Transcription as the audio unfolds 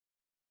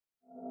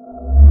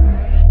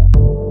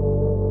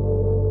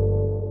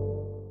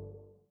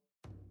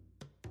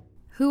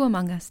Who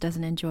among us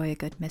doesn't enjoy a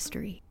good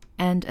mystery?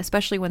 And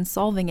especially when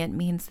solving it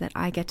means that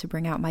I get to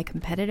bring out my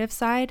competitive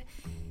side,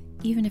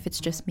 even if it's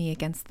just me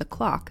against the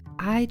clock.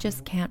 I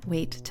just can't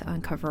wait to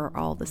uncover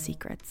all the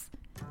secrets.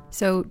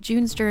 So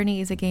June's Journey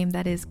is a game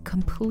that is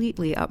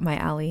completely up my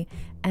alley,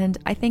 and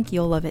I think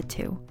you'll love it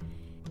too.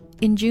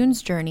 In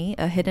June's Journey,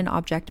 a hidden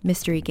object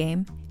mystery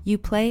game, you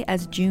play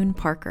as June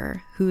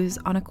Parker, who's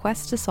on a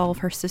quest to solve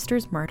her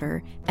sister's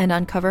murder and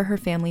uncover her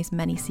family's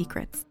many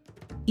secrets.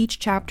 Each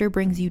chapter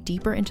brings you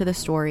deeper into the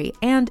story,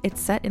 and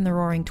it's set in the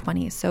Roaring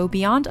 '20s, so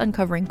beyond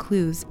uncovering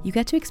clues, you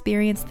get to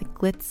experience the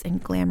glitz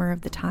and glamour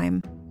of the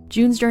time.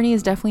 June's Journey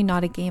is definitely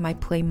not a game I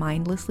play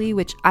mindlessly,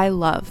 which I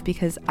love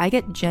because I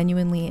get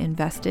genuinely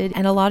invested,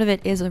 and a lot of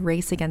it is a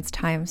race against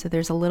time, so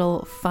there's a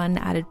little fun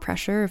added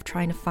pressure of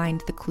trying to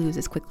find the clues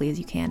as quickly as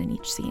you can in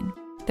each scene.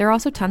 There are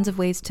also tons of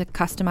ways to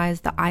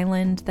customize the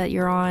island that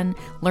you're on,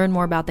 learn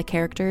more about the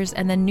characters,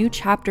 and then new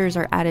chapters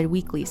are added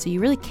weekly, so you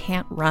really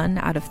can't run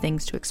out of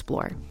things to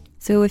explore.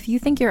 So if you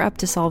think you're up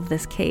to solve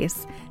this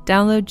case,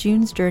 download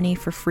June's Journey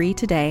for free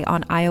today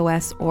on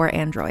iOS or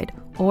Android,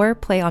 or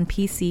play on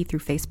PC through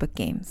Facebook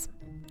Games.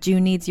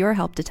 June needs your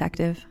help,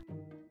 detective.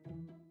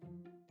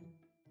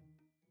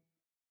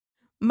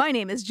 My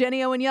name is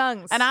Jenny Owen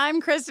Youngs. And I'm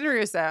Kristen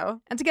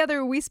Russo. And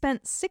together we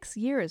spent 6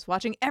 years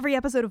watching every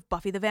episode of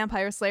Buffy the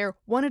Vampire Slayer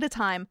one at a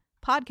time,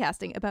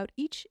 podcasting about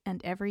each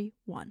and every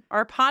one.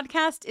 Our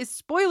podcast is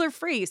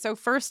spoiler-free, so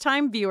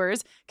first-time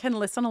viewers can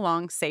listen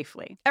along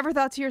safely. Ever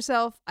thought to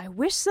yourself, I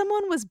wish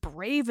someone was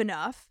brave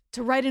enough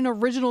to write an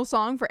original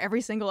song for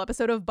every single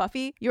episode of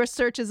Buffy? Your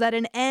search is at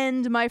an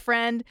end, my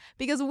friend,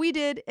 because we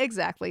did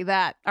exactly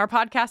that. Our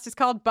podcast is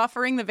called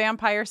Buffering the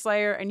Vampire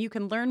Slayer, and you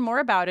can learn more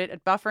about it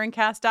at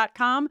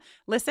bufferingcast.com.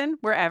 Listen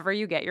wherever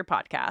you get your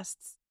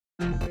podcasts.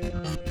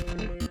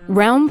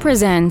 Realm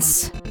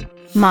presents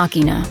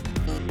Machina,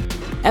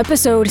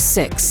 Episode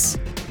 6.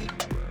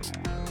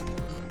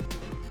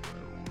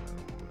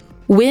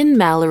 Wynne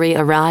Mallory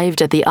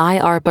arrived at the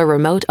IARPA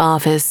remote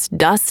office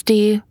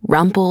dusty,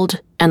 rumpled,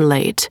 and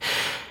late.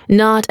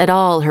 Not at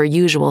all her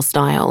usual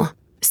style.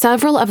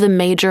 Several of the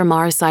major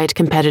Marsite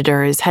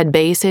competitors had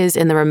bases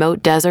in the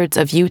remote deserts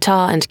of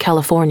Utah and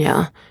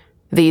California.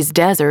 These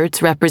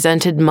deserts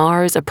represented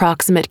Mars'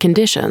 approximate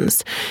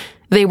conditions.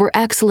 They were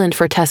excellent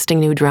for testing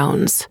new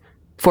drones.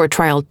 For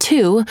Trial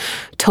 2,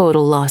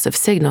 total loss of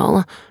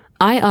signal,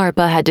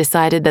 IARPA had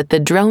decided that the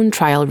drone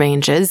trial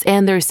ranges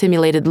and their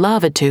simulated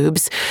lava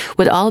tubes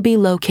would all be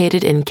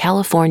located in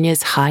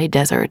California's high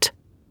desert.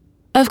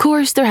 Of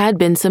course, there had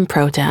been some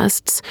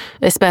protests,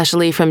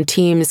 especially from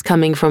teams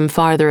coming from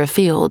farther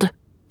afield.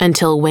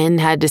 Until Wynne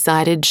had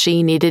decided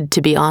she needed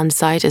to be on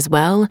site as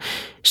well,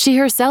 she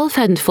herself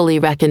hadn't fully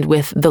reckoned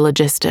with the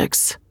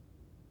logistics.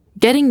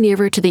 Getting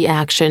nearer to the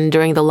action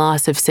during the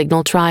loss of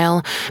signal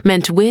trial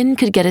meant Wynne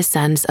could get a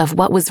sense of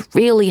what was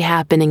really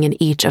happening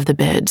in each of the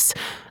bids,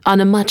 on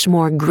a much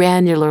more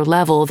granular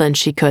level than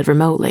she could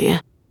remotely.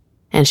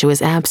 And she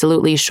was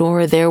absolutely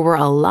sure there were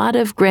a lot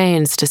of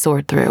grains to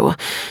sort through,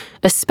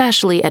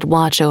 especially at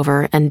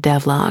Watchover and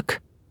Devlock.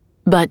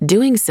 But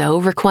doing so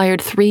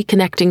required 3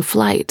 connecting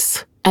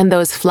flights, and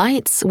those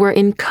flights were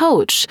in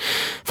coach,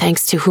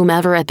 thanks to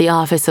whomever at the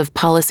Office of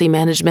Policy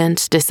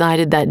Management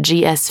decided that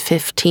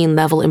GS-15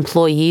 level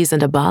employees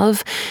and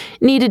above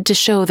needed to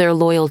show their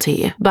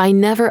loyalty by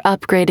never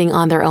upgrading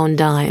on their own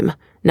dime,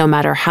 no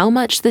matter how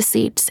much the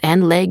seats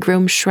and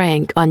legroom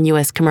shrank on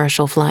U.S.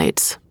 commercial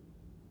flights.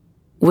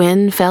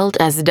 Wynne felt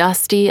as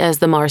dusty as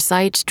the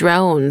Marsite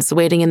drones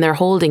waiting in their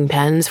holding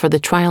pens for the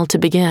trial to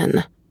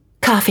begin.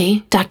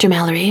 Coffee, Dr.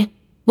 Mallory.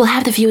 We'll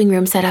have the viewing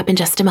room set up in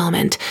just a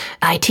moment.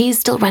 IT's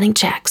still running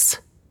checks.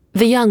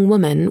 The young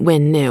woman,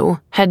 Wynne knew,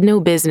 had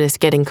no business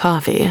getting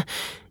coffee.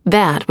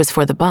 That was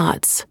for the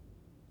bots.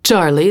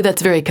 Charlie,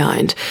 that's very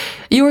kind.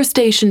 You're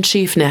station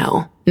chief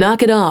now.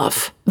 Knock it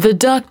off. The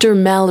Dr.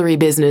 Mallory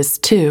business,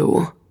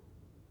 too.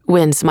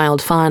 Wynne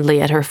smiled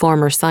fondly at her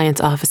former science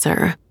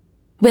officer.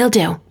 Will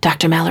do,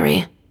 Dr.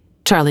 Mallory.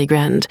 Charlie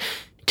grinned.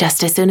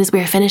 Just as soon as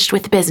we're finished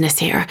with business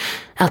here,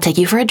 I'll take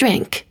you for a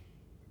drink.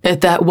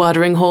 At that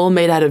watering hole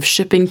made out of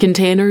shipping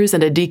containers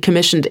and a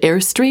decommissioned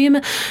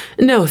Airstream?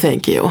 No,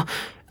 thank you.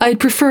 I'd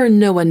prefer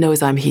no one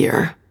knows I'm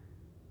here.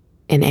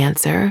 In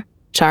answer,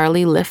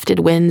 Charlie lifted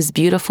Wynne's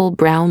beautiful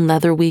brown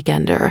leather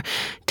weekender,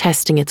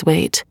 testing its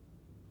weight.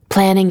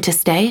 Planning to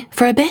stay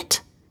for a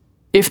bit?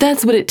 If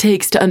that's what it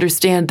takes to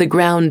understand the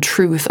ground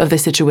truth of the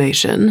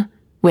situation,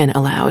 Wynne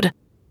allowed.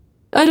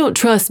 I don't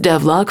trust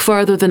Devlock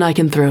farther than I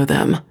can throw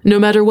them, no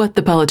matter what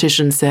the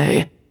politicians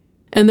say.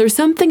 And there's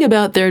something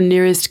about their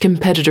nearest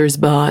competitors'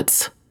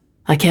 bots.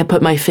 I can't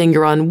put my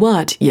finger on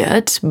what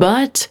yet,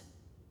 but...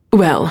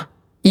 Well,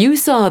 you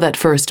saw that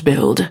first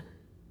build.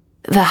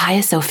 The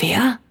Hagia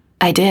Sophia?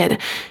 I did.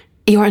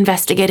 You're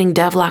investigating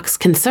Devlock's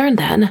concern,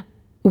 then?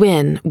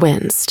 Wynne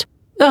winced.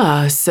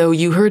 Ah, so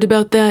you heard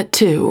about that,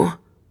 too?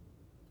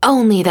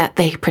 Only that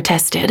they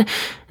protested.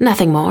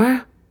 Nothing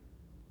more.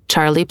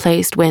 Charlie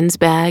placed Wynn's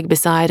bag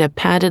beside a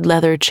padded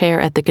leather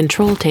chair at the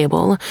control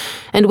table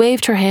and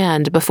waved her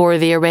hand before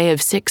the array of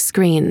 6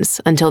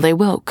 screens until they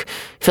woke,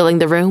 filling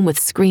the room with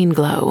screen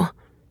glow.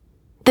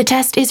 The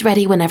test is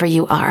ready whenever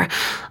you are.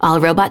 All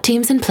robot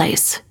teams in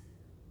place.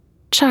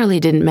 Charlie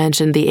didn't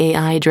mention the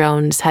AI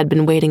drones had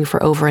been waiting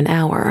for over an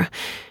hour.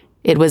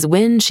 It was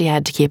Wynn she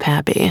had to keep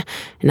happy,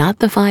 not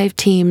the 5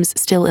 teams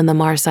still in the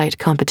Marsite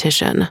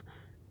competition.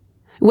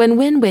 When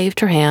Wynn waved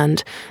her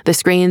hand, the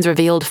screens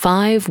revealed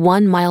 5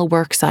 one-mile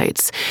work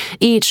sites,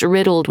 each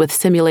riddled with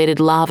simulated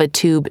lava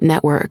tube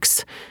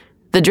networks.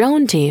 The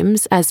drone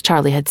teams, as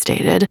Charlie had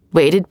stated,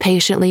 waited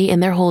patiently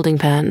in their holding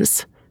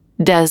pens.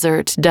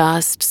 Desert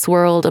dust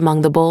swirled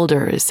among the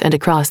boulders and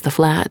across the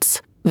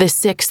flats. The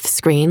 6th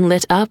screen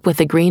lit up with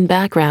a green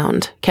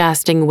background,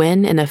 casting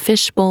Wynn in a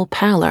fishbowl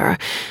pallor,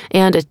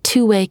 and a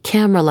 2-way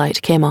camera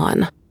light came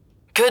on.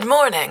 "Good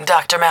morning,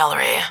 Dr.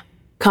 Mallory,"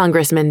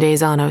 Congressman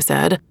Daisano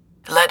said.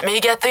 "Let me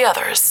get the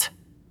others."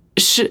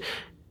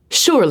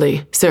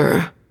 Surely,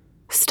 sir."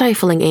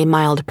 Stifling a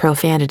mild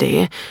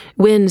profanity,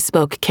 Wynn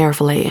spoke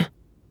carefully.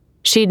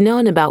 She'd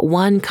known about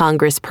one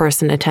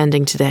congressperson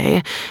attending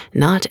today,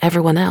 not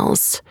everyone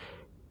else.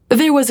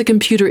 "There was a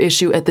computer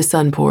issue at the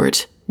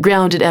Sunport.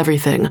 Grounded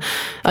everything.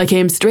 I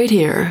came straight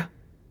here."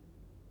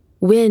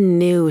 Wynn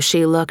knew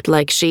she looked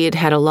like she'd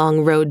had a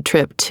long road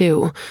trip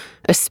too,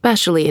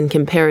 especially in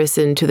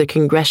comparison to the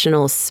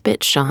congressional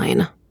spit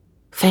shine.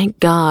 Thank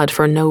God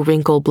for no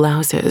wrinkle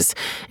blouses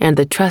and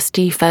the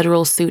trusty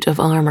federal suit of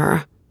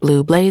armor,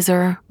 blue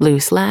blazer, blue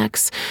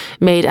slacks,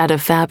 made out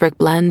of fabric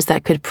blends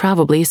that could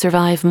probably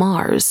survive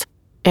Mars.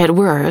 At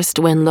worst,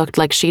 Wynn looked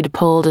like she'd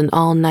pulled an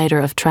all-nighter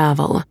of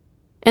travel,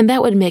 and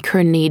that would make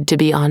her need to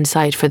be on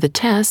site for the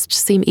test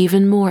seem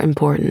even more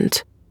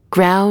important.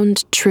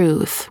 Ground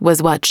truth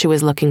was what she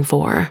was looking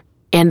for,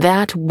 and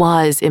that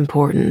was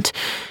important.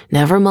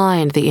 Never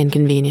mind the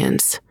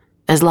inconvenience,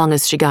 as long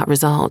as she got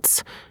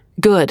results.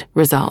 Good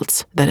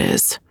results, that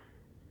is.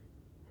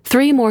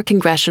 3 more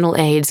congressional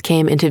aides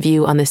came into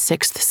view on the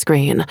 6th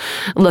screen,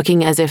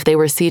 looking as if they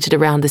were seated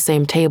around the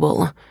same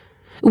table.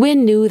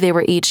 Wynn knew they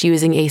were each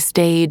using a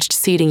staged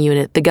seating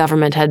unit the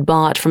government had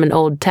bought from an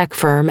old tech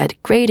firm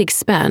at great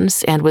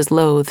expense and was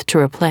loath to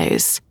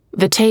replace.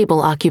 The table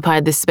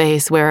occupied the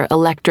space where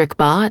Electric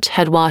Bot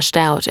had washed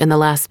out in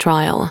the last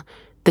trial,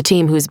 the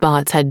team whose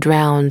bots had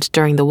drowned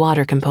during the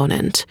water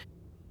component.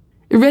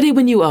 "Ready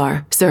when you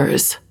are,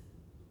 sirs."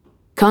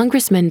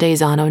 Congressman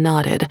Daisano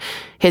nodded,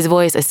 his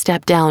voice a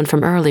step down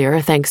from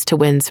earlier thanks to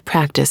Wynn's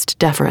practiced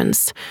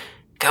deference.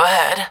 "Go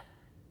ahead."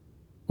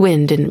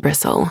 Wynn didn't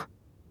bristle.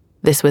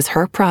 This was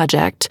her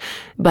project,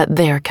 but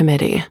their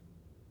committee.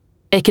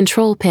 A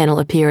control panel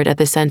appeared at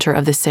the center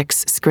of the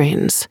 6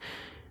 screens.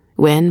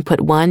 Wynn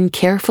put one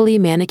carefully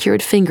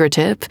manicured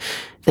fingertip,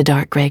 the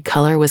dark gray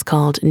color was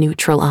called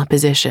neutral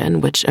opposition,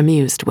 which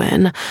amused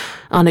Wynn,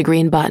 on a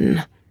green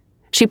button.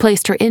 She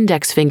placed her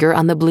index finger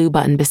on the blue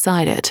button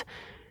beside it.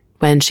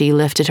 When she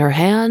lifted her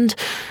hand,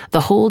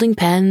 the holding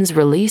pens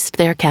released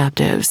their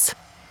captives.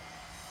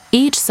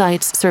 Each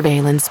site's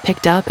surveillance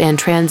picked up and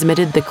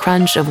transmitted the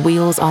crunch of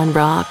wheels on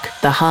rock,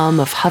 the hum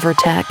of hover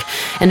tech,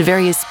 and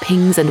various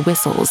pings and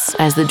whistles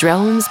as the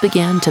drones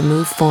began to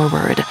move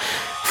forward,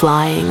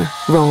 flying,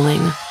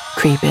 rolling,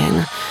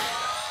 creeping.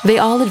 They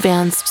all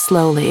advanced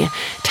slowly,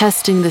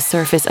 testing the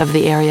surface of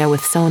the area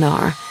with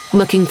sonar,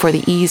 looking for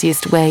the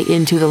easiest way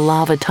into the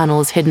lava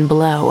tunnels hidden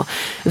below,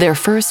 their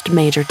first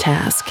major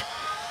task.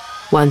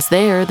 Once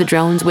there, the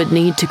drones would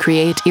need to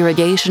create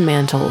irrigation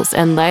mantles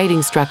and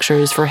lighting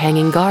structures for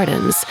hanging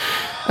gardens,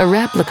 a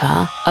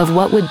replica of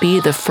what would be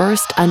the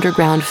first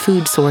underground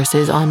food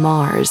sources on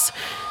Mars.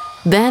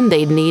 Then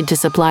they'd need to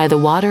supply the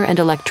water and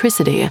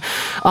electricity,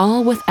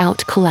 all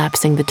without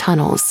collapsing the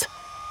tunnels.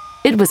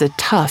 It was a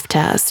tough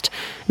test,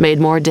 made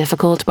more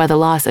difficult by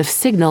the loss of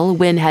signal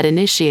Wynn had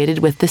initiated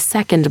with the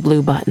second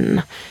blue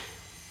button.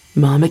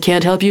 "Mama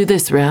can't help you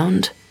this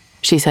round,"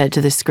 she said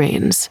to the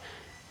screens.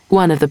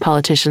 One of the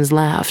politicians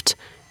laughed.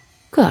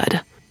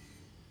 Good.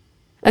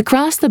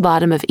 Across the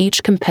bottom of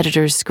each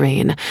competitor's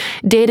screen,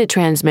 data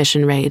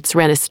transmission rates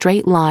ran a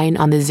straight line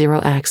on the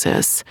 0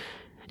 axis.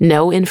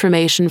 No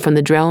information from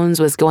the drones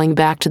was going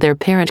back to their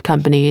parent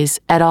companies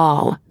at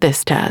all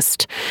this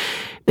test.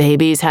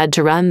 Babies had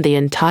to run the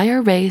entire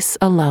race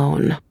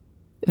alone.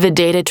 The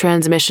data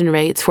transmission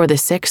rates for the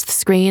 6th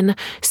screen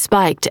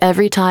spiked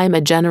every time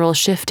a general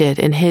shifted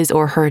in his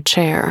or her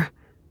chair.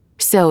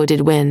 So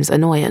did Wynn's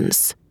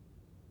annoyance.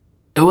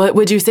 "What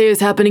would you say is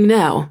happening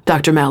now,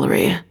 Dr.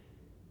 Mallory?"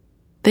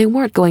 They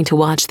weren't going to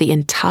watch the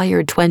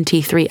entire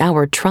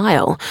 23-hour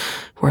trial,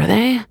 were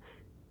they?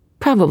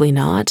 Probably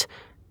not.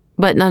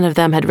 But none of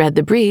them had read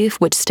the brief,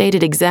 which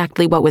stated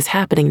exactly what was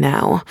happening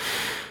now.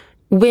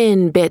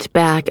 Wynn bit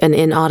back an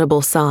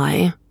inaudible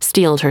sigh,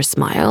 steeled her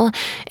smile,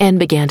 and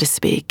began to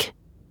speak.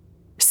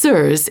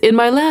 "Sirs, in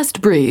my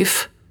last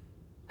brief..."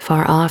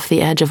 Far off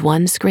the edge of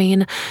one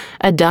screen,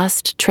 a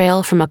dust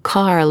trail from a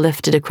car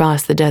lifted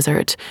across the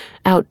desert,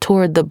 out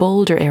toward the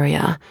boulder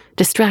area,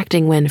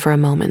 distracting Wynn for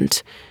a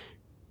moment.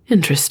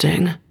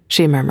 "Interesting,"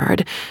 she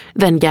murmured,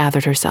 then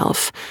gathered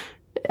herself.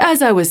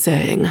 As I was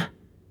saying.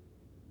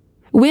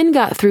 Wynne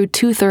got through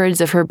 2/3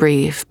 of her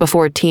brief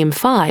before Team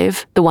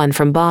 5, the one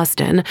from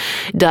Boston,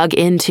 dug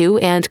into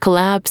and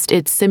collapsed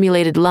its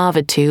simulated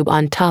lava tube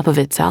on top of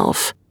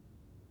itself.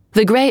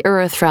 The gray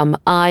earth from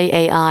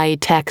IAI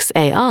Tech's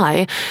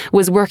AI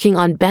was working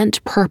on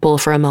bent purple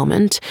for a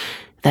moment,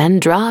 then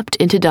dropped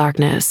into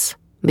darkness,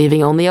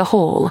 leaving only a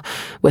hole,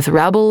 with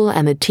rubble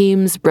and the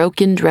team's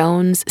broken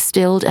drones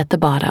stilled at the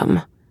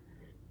bottom.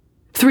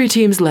 3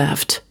 teams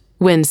left,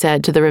 Wynne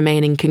said to the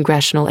remaining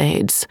congressional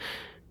aides.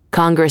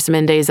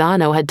 Congressman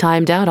Dezzano had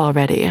timed out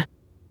already.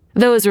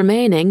 Those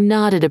remaining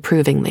nodded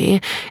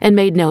approvingly and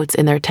made notes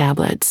in their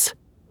tablets.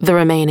 The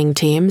remaining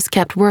teams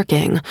kept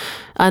working,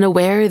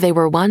 unaware they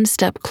were one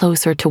step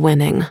closer to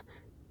winning.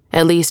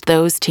 At least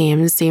those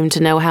teams seemed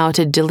to know how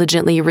to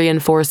diligently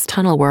reinforce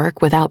tunnel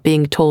work without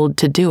being told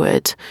to do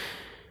it.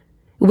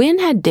 Wynne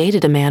had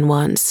dated a man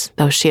once,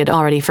 though she had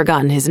already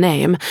forgotten his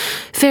name,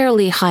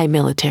 fairly high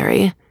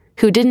military,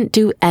 who didn't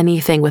do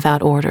anything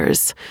without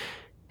orders.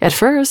 At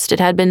first, it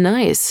had been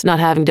nice not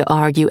having to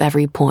argue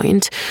every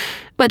point,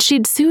 but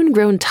she'd soon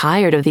grown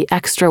tired of the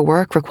extra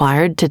work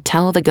required to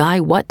tell the guy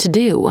what to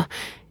do,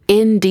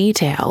 in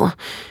detail.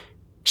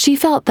 She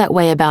felt that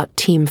way about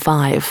Team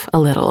 5 a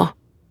little,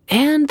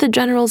 and the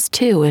generals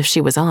too, if she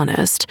was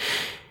honest.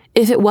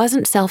 If it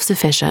wasn't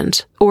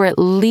self-sufficient, or at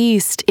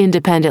least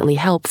independently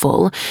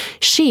helpful,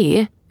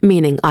 she,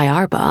 meaning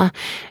IARPA,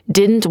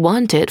 didn't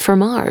want it for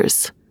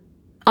Mars.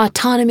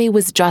 Autonomy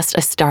was just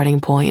a starting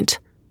point.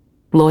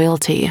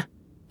 Loyalty,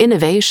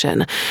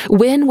 innovation.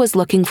 Wynne was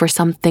looking for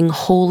something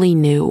wholly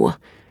new.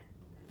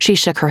 She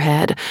shook her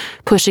head,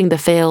 pushing the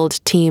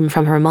failed team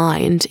from her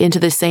mind into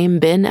the same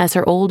bin as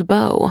her old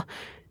beau.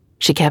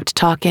 She kept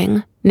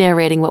talking,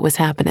 narrating what was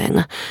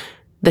happening.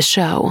 The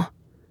show.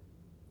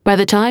 By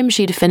the time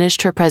she'd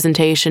finished her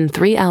presentation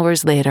 3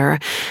 hours later,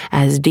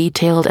 as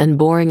detailed and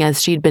boring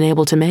as she'd been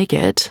able to make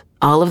it,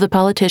 all of the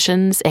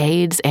politicians,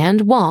 aides,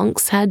 and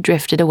wonks had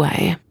drifted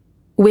away.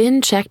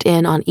 Wynne checked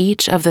in on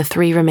each of the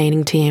 3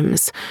 remaining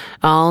teams,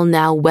 all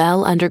now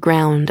well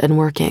underground and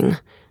working.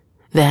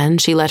 Then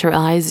she let her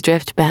eyes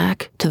drift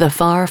back to the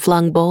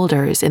far-flung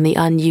boulders in the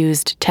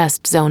unused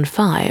Test Zone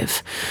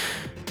 5.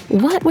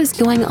 What was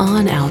going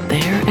on out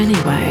there,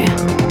 anyway?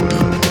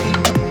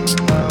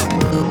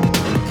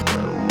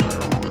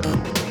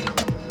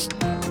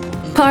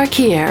 Park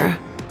here,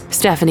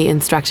 Stephanie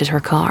instructed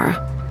her car.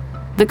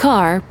 The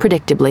car,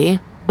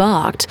 predictably,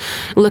 balked,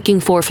 looking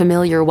for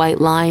familiar white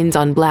lines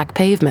on black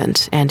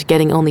pavement and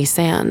getting only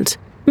sand.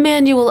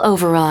 Manual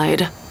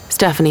override,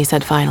 Stephanie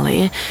said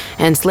finally,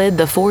 and slid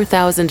the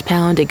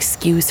 4,000-pound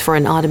excuse for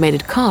an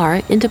automated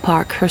car into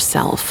park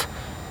herself.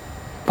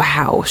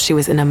 Wow, she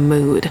was in a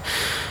mood.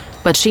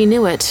 But she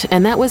knew it,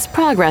 and that was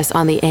progress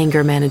on the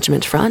anger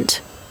management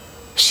front.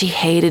 She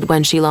hated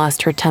when she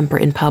lost her temper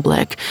in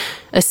public,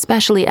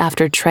 especially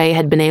after Trey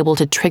had been able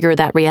to trigger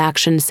that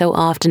reaction so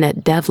often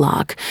at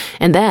Devlock,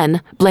 and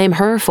then blame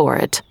her for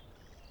it.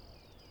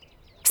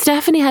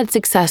 Stephanie had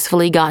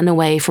successfully gotten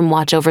away from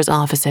Watchover's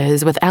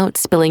offices without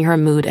spilling her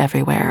mood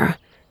everywhere.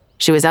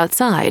 She was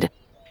outside.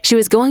 She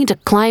was going to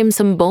climb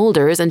some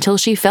boulders until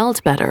she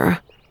felt better.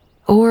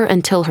 Or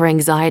until her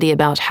anxiety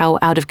about how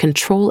out of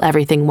control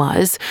everything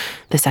was,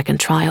 the second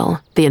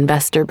trial, the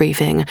investor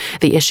briefing,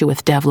 the issue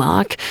with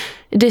Devlock,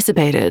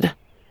 dissipated.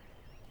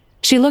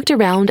 She looked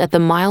around at the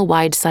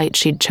mile-wide site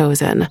she'd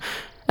chosen,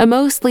 a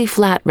mostly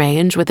flat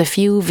range with a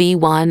few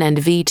V1 and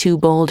V2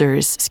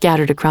 boulders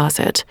scattered across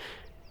it.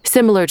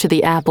 Similar to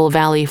the Apple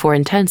Valley for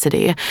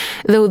intensity,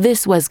 though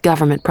this was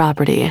government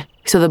property,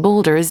 so the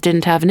boulders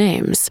didn't have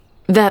names.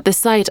 That the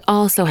site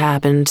also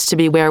happened to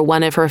be where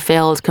one of her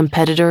failed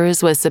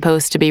competitors was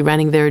supposed to be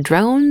running their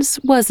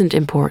drones wasn't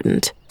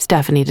important,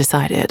 Stephanie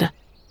decided.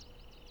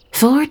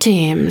 4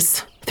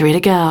 teams, 3 to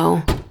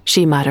go,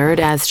 she muttered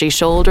as she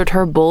shouldered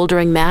her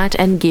bouldering mat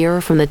and gear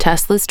from the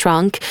Tesla's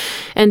trunk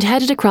and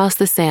headed across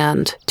the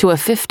sand to a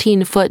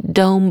 15-foot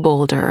dome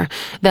boulder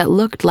that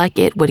looked like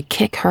it would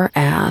kick her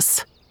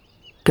ass.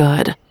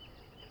 Good.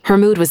 Her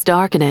mood was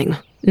darkening,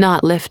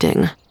 not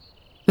lifting.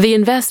 The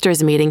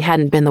investors' meeting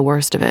hadn't been the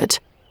worst of it.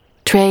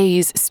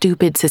 Trey's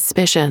stupid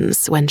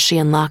suspicions when she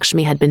and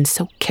Lakshmi had been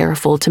so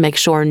careful to make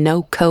sure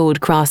no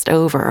code crossed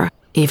over,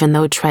 even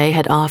though Trey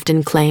had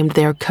often claimed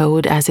their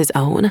code as his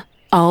own,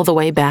 all the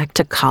way back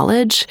to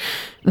college,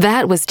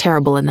 that was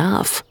terrible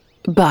enough.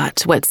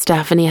 But what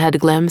Stephanie had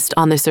glimpsed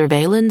on the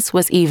surveillance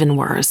was even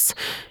worse.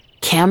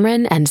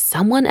 Cameron and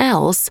someone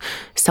else,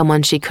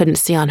 someone she couldn't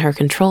see on her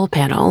control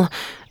panel,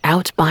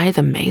 out by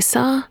the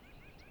mesa?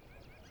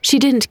 She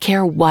didn't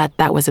care what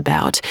that was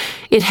about.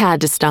 It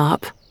had to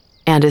stop.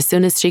 And as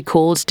soon as she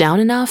cooled down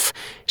enough,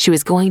 she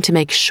was going to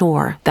make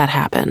sure that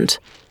happened.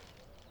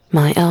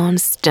 My own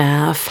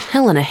staff,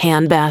 hell in a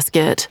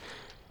handbasket.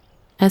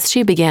 As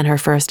she began her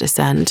first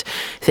ascent,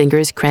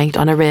 fingers cranked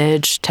on a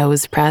ridge,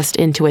 toes pressed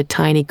into a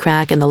tiny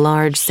crack in the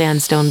large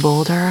sandstone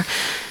boulder,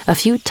 a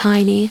few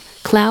tiny,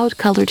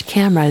 cloud-colored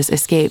cameras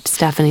escaped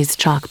Stephanie's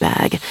chalk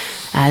bag,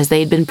 as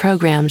they'd been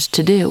programmed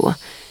to do.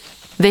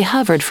 They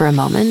hovered for a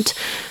moment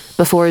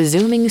before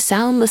zooming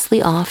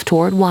soundlessly off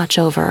toward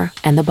Watchover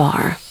and the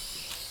bar.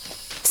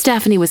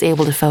 Stephanie was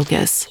able to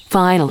focus,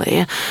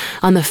 finally,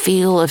 on the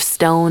feel of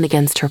stone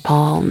against her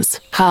palms,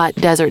 hot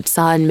desert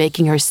sun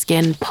making her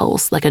skin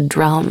pulse like a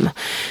drum.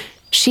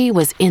 She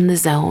was in the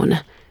zone.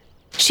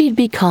 She'd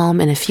be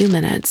calm in a few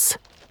minutes.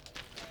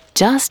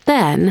 Just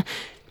then,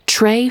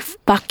 Trey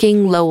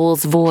fucking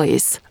Lowell's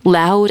voice,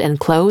 loud and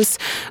close,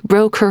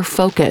 broke her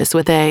focus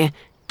with a,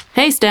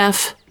 "Hey,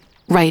 Steph,"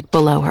 right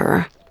below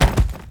her.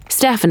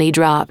 Stephanie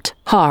dropped,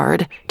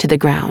 hard, to the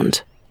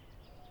ground.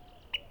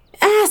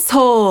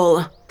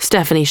 "Asshole!"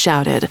 Stephanie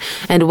shouted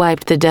and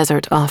wiped the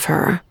desert off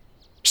her.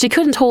 She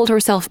couldn't hold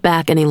herself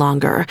back any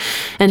longer.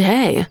 And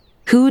hey,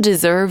 who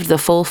deserved the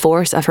full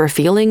force of her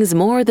feelings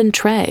more than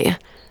Trey?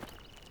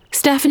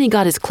 Stephanie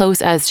got as close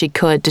as she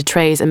could to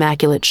Trey's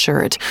immaculate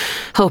shirt,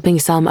 hoping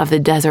some of the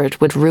desert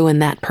would ruin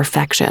that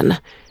perfection.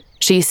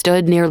 She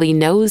stood nearly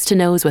nose to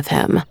nose with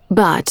him,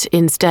 but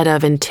instead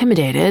of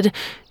intimidated,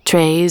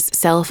 Trey's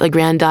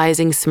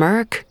self-aggrandizing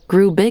smirk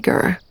grew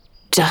bigger.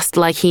 Just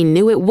like he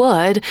knew it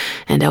would,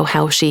 and oh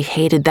how she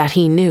hated that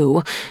he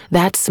knew,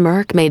 that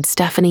smirk made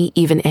Stephanie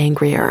even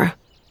angrier.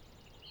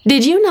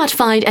 "Did you not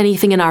find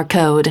anything in our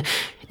code?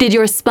 Did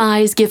your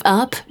spies give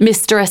up,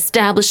 Mr.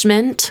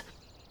 Establishment?"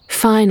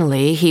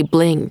 Finally, he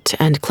blinked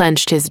and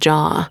clenched his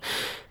jaw.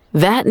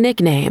 That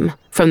nickname,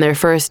 from their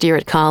first year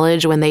at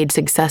college when they'd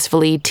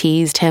successfully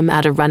teased him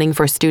out of running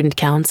for student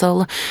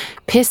council,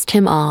 pissed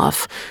him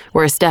off,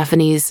 where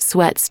Stephanie's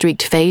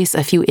sweat-streaked face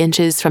a few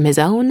inches from his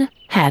own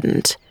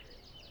hadn't.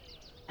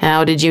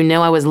 "How did you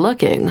know I was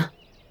looking?"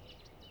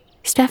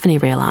 Stephanie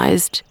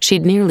realized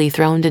she'd nearly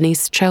thrown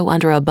Denise Cho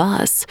under a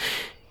bus.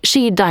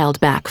 She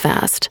dialed back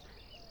fast.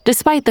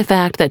 Despite the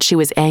fact that she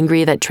was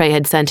angry that Trey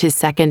had sent his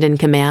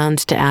second-in-command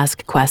to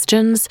ask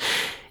questions,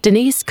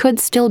 Denise could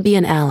still be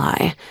an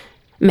ally.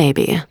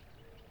 Maybe.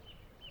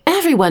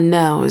 "Everyone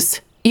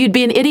knows. You'd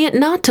be an idiot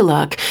not to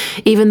look,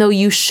 even though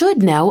you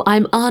should know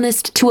I'm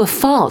honest to a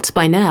fault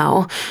by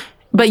now.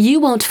 But you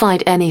won't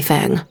find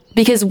anything,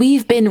 because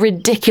we've been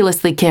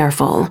ridiculously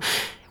careful.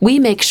 We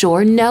make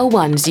sure no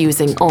one's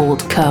using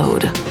old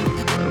code."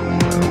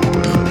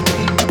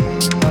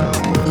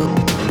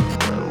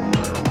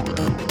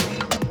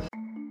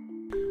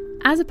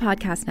 As a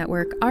podcast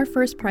network, our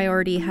first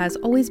priority has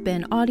always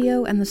been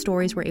audio and the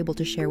stories we're able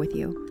to share with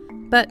you.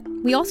 But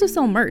we also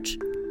sell merch,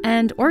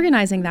 and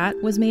organizing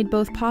that was made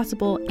both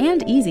possible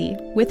and easy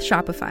with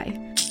Shopify.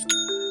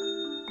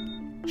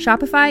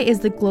 Shopify is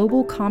the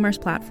global commerce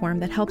platform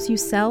that helps you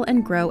sell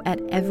and grow at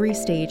every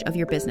stage of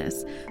your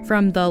business,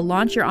 from the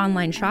launch your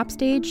online shop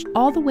stage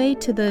all the way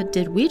to the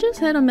 "did we just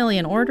hit 1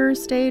 million orders"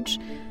 stage.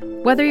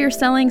 Whether you're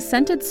selling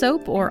scented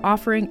soap or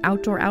offering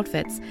outdoor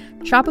outfits,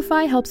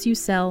 Shopify helps you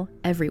sell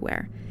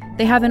everywhere.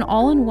 They have an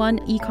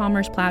all-in-one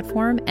e-commerce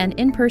platform and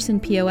in-person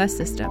POS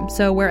system,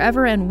 so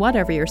wherever and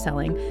whatever you're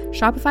selling,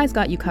 Shopify's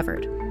got you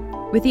covered.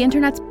 With the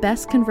internet's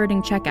best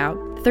converting checkout,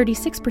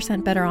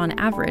 36% better on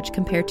average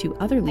compared to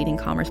other leading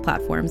commerce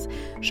platforms,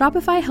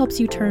 Shopify helps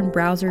you turn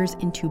browsers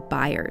into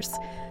buyers.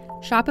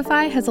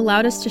 Shopify has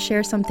allowed us to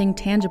share something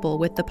tangible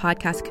with the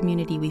podcast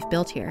community we've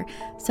built here,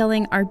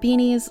 selling our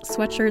beanies,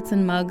 sweatshirts,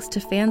 and mugs to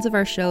fans of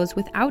our shows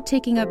without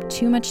taking up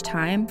too much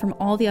time from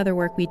all the other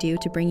work we do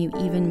to bring you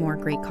even more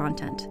great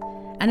content.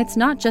 And it's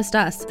not just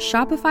us.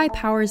 Shopify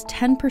powers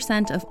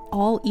 10% of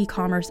all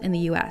e-commerce in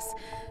the US.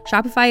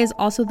 Shopify is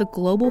also the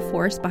global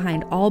force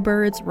behind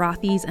Allbirds,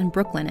 Rothy's, and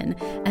Brooklinen,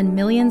 and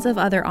millions of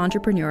other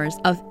entrepreneurs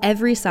of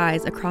every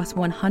size across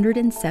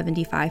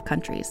 175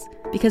 countries.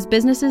 Because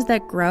businesses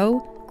that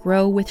grow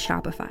with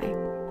Shopify.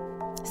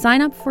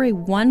 Sign up for a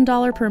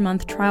 $1 per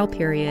month trial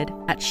period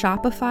at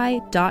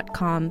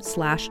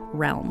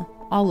shopify.com/realm,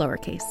 all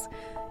lowercase.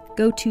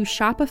 Go to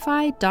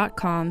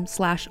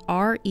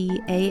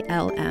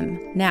shopify.com/REALM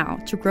now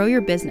to grow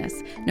your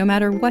business, no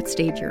matter what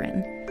stage you're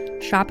in.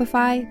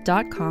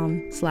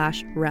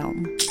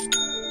 Shopify.com/realm.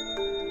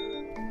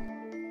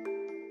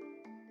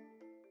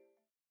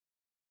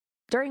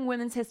 During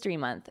Women's History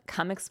Month,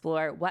 come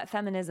explore what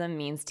feminism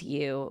means to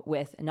you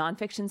with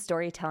nonfiction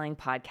storytelling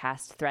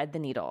podcast Thread the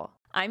Needle.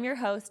 I'm your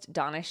host,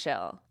 Donna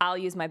Schill. I'll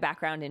use my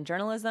background in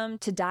journalism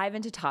to dive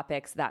into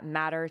topics that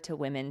matter to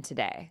women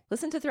today.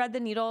 Listen to Thread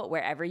the Needle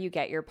wherever you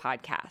get your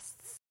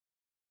podcasts.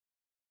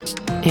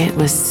 It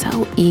was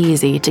so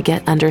easy to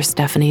get under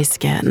Stephanie's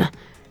skin.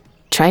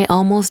 Trey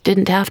almost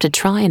didn't have to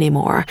try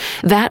anymore.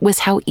 That was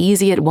how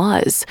easy it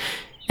was.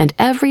 And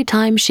every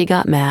time she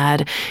got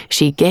mad,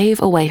 she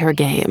gave away her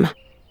game.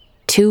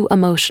 Too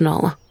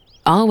emotional.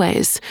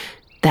 Always.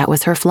 That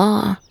was her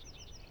flaw.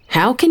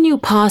 How can you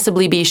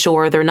possibly be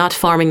sure they're not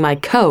farming my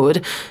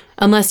code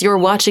unless you're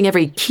watching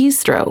every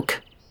keystroke?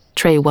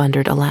 Trey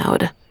wondered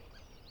aloud.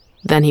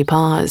 Then he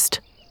paused.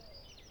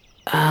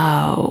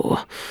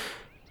 Oh.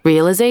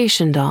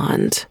 Realization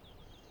dawned.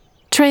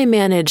 Trey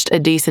managed a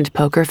decent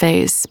poker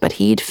face, but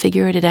he'd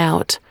figured it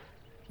out.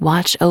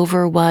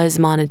 Watchover was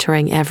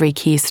monitoring every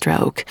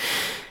keystroke,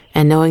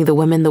 and knowing the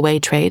women the way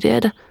Trey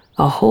did,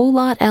 a whole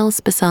lot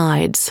else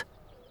besides.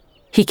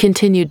 He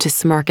continued to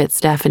smirk at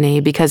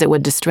Stephanie because it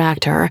would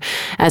distract her,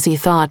 as he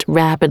thought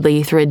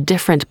rapidly through a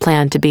different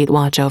plan to beat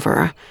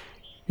Watchover.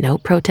 No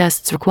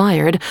protests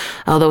required,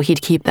 although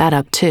he'd keep that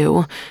up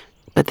too.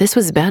 But this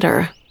was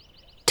better.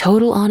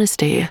 Total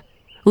honesty.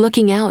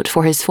 Looking out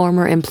for his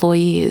former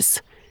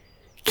employees.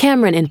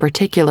 Cameron in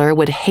particular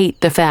would hate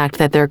the fact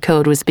that their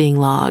code was being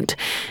logged.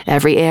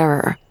 Every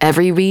error,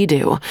 every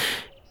redo.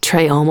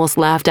 Trey almost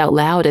laughed out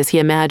loud as he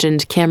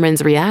imagined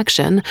Cameron's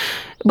reaction,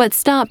 but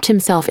stopped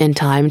himself in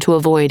time to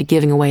avoid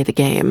giving away the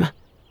game.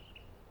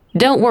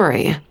 "Don't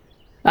worry.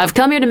 I've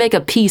come here to make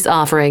a peace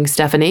offering,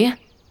 Stephanie.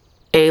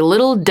 A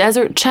little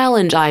desert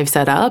challenge I've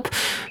set up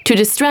to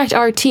distract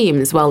our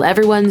teams while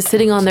everyone's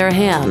sitting on their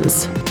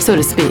hands, so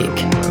to speak."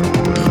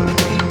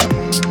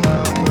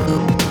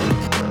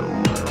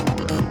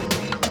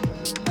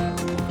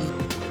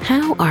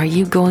 How are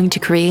you going to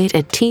create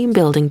a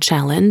team-building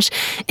challenge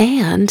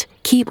and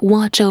keep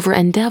Watchover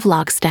and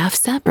Devlock staff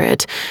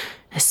separate,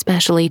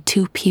 especially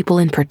two people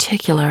in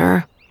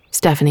particular?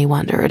 Stephanie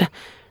wondered.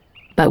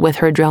 But with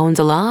her drones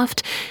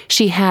aloft,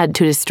 she had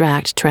to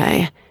distract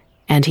Trey.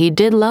 And he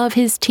did love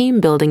his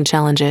team-building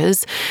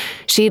challenges.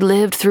 She'd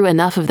lived through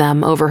enough of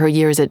them over her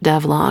years at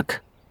Devlock.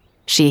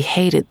 She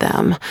hated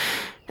them,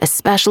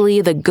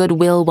 especially the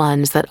goodwill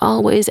ones that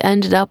always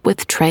ended up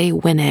with Trey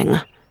winning.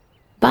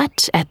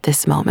 But at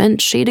this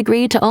moment, she'd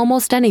agreed to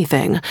almost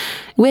anything,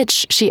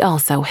 which she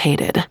also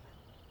hated.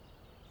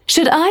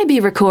 "Should I be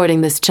recording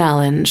this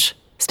challenge?"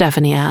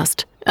 Stephanie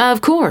asked.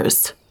 "Of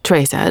course,"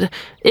 Trey said,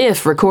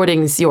 "if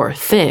recording's your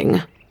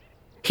thing."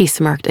 He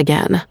smirked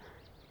again.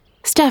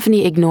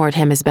 Stephanie ignored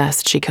him as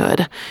best she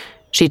could.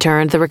 She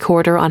turned the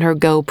recorder on her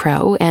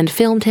GoPro and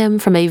filmed him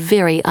from a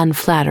very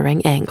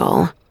unflattering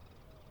angle.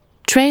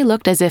 Trey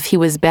looked as if he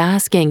was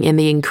basking in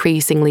the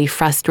increasingly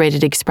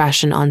frustrated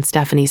expression on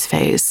Stephanie's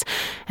face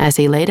as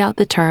he laid out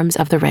the terms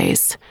of the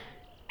race.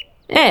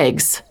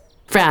 "Eggs.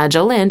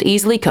 Fragile and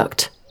easily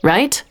cooked,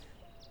 right?"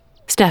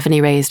 Stephanie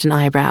raised an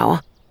eyebrow.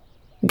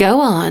 "Go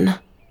on."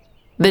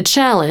 "The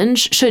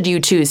challenge, should you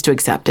choose to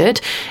accept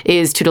it,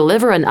 is to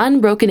deliver an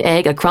unbroken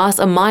egg across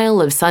a mile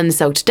of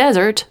sun-soaked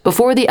desert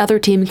before the other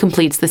team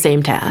completes the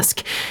same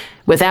task,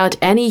 without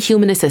any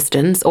human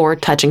assistance or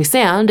touching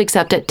sand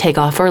except at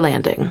takeoff or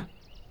landing."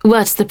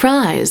 "What's the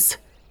prize?"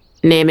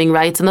 "Naming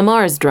rights on the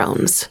Mars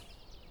drones."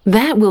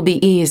 "That will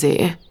be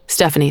easy,"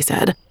 Stephanie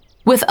said.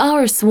 "With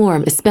our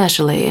swarm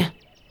especially."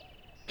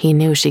 He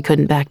knew she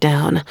couldn't back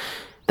down.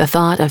 The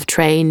thought of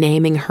Trey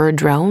naming her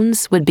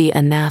drones would be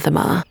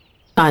anathema.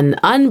 "An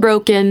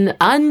unbroken,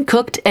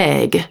 uncooked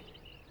egg."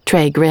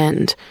 Trey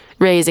grinned,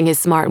 raising his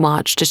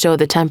smartwatch to show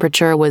the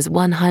temperature was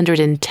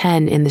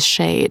 110 in the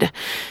shade.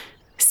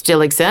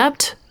 "Still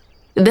accept?"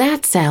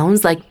 "That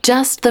sounds like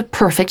just the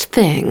perfect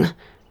thing,"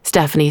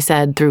 Stephanie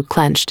said through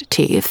clenched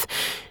teeth.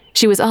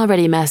 She was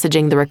already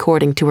messaging the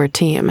recording to her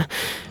team.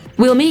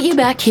 "We'll meet you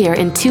back here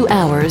in 2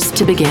 hours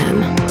to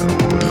begin."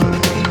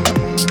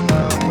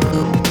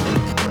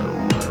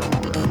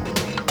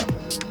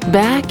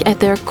 Back at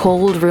their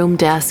cold room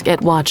desk at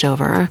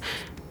Watchover,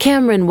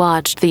 Cameron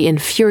watched the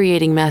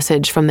infuriating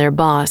message from their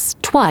boss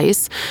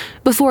twice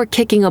before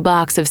kicking a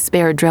box of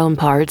spare drone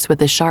parts with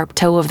the sharp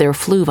toe of their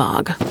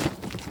Fluvog.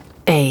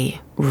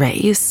 A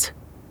race?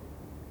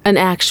 An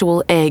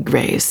actual egg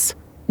race.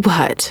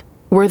 What?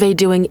 Were they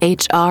doing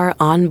HR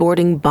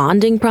onboarding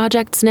bonding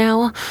projects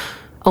now?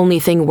 Only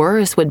thing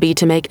worse would be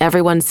to make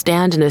everyone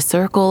stand in a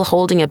circle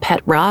holding a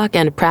pet rock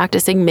and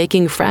practicing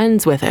making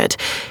friends with it,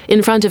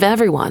 in front of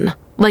everyone,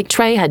 like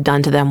Trey had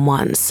done to them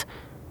once.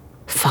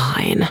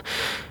 Fine.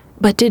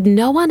 But did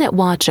no one at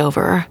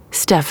Watchover,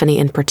 Stephanie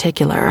in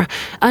particular,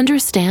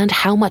 understand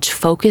how much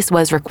focus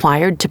was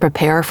required to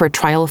prepare for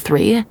Trial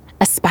 3?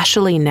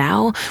 Especially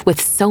now,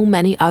 with so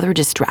many other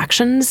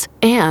distractions,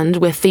 and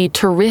with the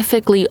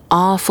terrifically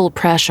awful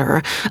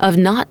pressure of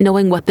not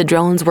knowing what the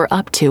drones were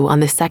up to on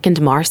the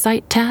second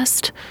Marsite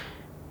test?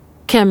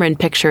 Cameron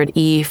pictured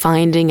E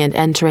finding and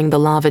entering the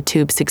lava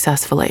tube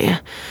successfully.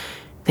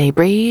 They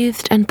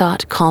breathed and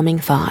thought calming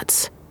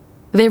thoughts.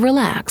 They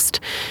relaxed.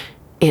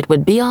 It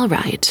would be all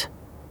right.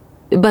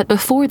 But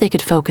before they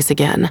could focus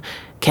again,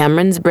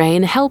 Cameron's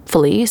brain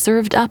helpfully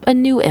served up a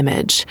new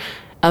image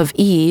of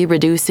E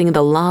reducing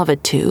the lava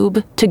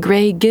tube to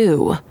gray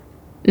goo.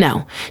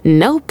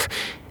 Nope.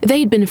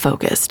 They'd been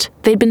focused.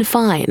 They'd been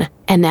fine.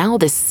 And now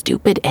this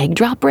stupid egg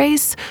drop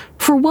race?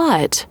 For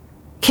what?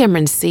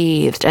 Cameron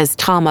seethed as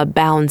Tama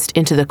bounced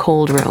into the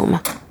cold room.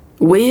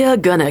 "We're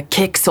gonna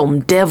kick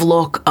some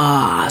Devlock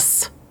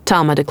ass,"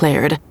 Tama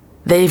declared.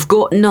 "They've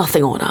got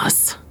nothing on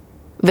us."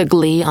 The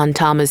glee on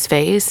Tama's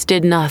face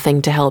did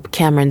nothing to help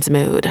Cameron's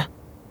mood.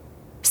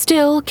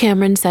 Still,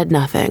 Cameron said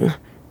nothing.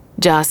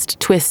 Just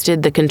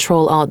twisted the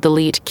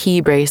Control-Alt-Delete key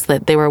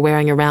bracelet they were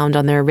wearing around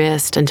on their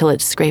wrist until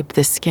it scraped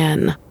the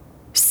skin.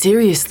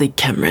 "Seriously,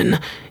 Cameron,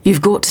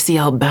 you've got to see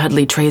how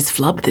badly Trey's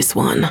flubbed this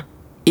one.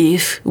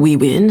 If we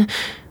win,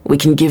 we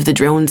can give the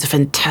drones a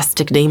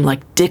fantastic name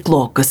like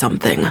Dicklock or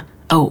something.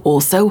 Oh,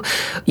 also,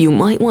 you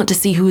might want to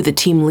see who the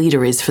team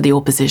leader is for the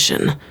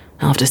opposition.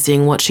 After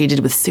seeing what she did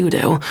with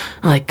Pseudo,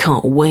 I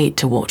can't wait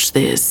to watch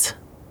this."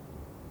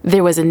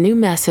 There was a new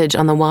message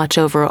on the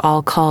Watchover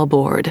all-call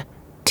board.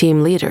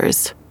 Team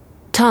leaders.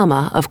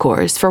 Tama, of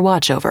course, for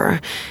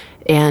Watchover,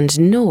 and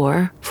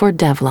Noor for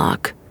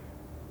Devlock.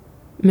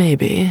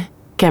 Maybe,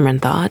 Cameron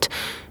thought,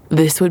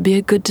 this would be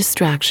a good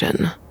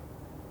distraction.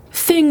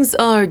 Things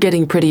are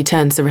getting pretty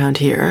tense around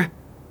here.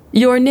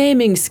 Your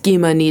naming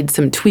schema needs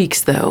some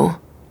tweaks, though.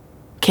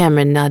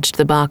 Cameron nudged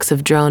the box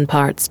of drone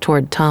parts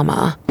toward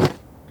Tama.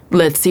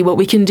 Let's see what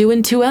we can do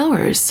in 2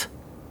 hours.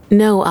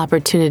 No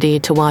opportunity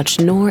to watch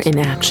Noor in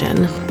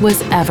action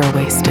was ever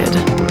wasted.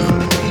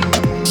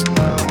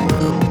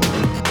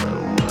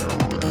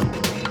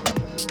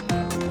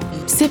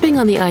 Sipping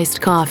on the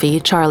iced coffee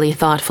Charlie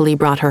thoughtfully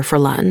brought her for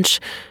lunch,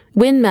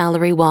 Wynne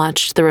Mallory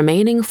watched the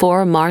remaining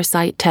 4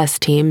 Marsite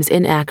test teams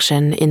in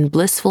action in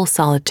blissful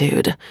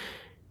solitude.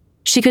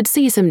 She could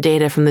see some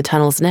data from the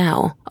tunnels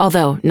now,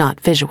 although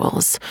not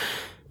visuals.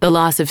 The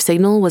loss of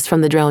signal was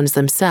from the drones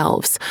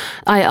themselves.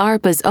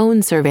 IARPA's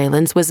own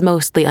surveillance was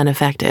mostly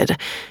unaffected,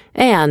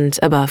 and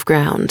above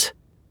ground.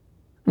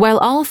 While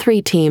all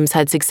 3 teams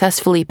had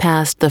successfully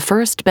passed the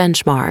first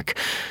benchmark,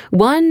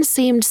 one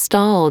seemed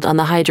stalled on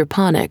the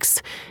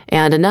hydroponics,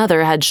 and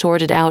another had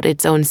shorted out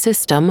its own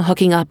system,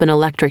 hooking up an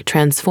electric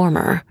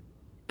transformer.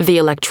 The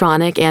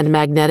electronic and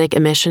magnetic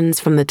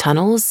emissions from the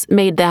tunnels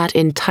made that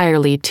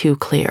entirely too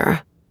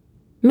clear.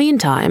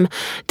 Meantime,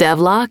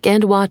 Devlock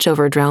and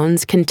Watchover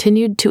drones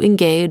continued to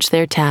engage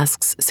their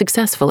tasks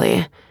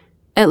successfully.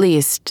 At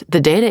least, the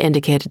data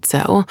indicated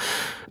so.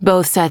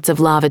 Both sets of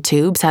lava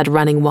tubes had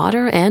running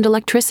water and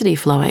electricity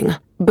flowing.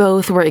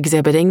 Both were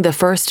exhibiting the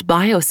first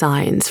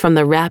biosigns from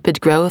the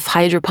rapid growth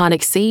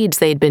hydroponic seeds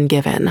they'd been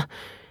given.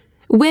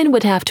 Wynne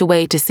would have to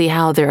wait to see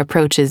how their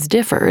approaches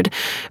differed,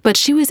 but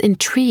she was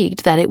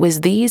intrigued that it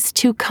was these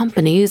 2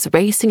 companies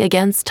racing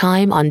against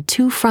time on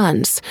 2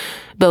 fronts,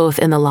 both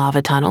in the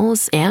lava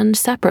tunnels and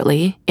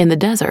separately in the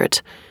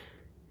desert.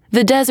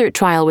 The desert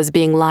trial was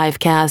being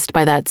live-cast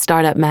by that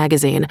startup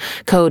magazine,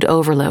 Code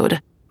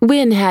Overload.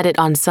 Wynne had it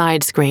on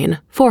side-screen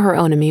for her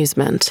own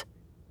amusement.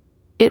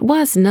 It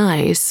was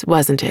nice,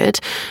 wasn't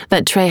it,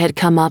 that Trey had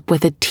come up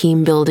with a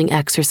team-building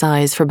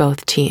exercise for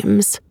both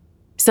teams.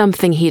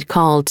 Something he'd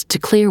called to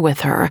clear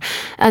with her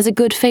as a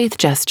good faith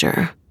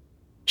gesture.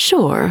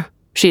 Sure,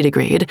 she'd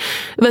agreed.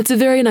 That's a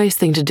very nice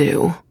thing to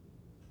do.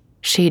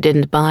 She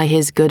didn't buy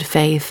his good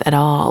faith at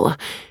all.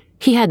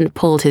 He hadn't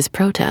pulled his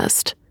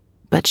protest.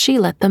 But she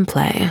let them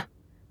play.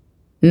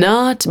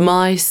 Not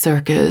my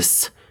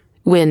circus,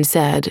 Wynne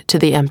said to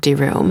the empty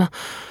room.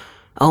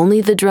 Only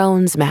the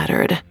drones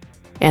mattered,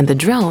 and the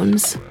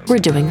drones were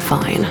doing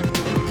fine.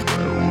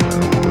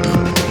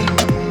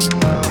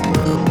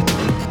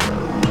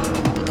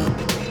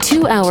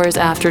 Two hours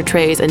after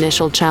Trey's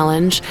initial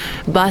challenge,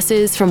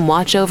 buses from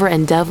Watchover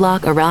and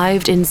Devlock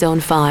arrived in Zone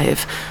 5,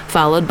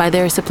 followed by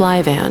their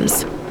supply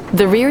vans.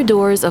 The rear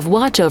doors of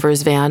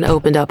Watchover's van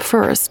opened up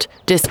first,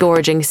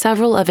 disgorging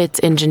several of its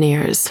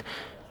engineers.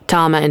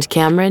 Tama and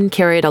Cameron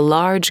carried a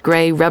large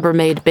gray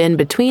Rubbermaid bin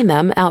between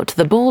them out to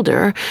the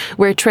boulder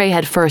where Trey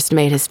had first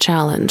made his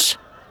challenge.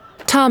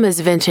 Tama's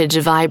vintage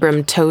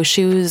Vibram toe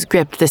shoes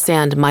gripped the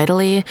sand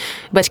mightily,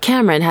 but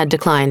Cameron had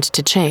declined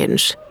to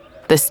change.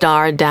 The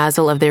star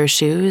dazzle of their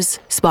shoes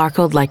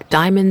sparkled like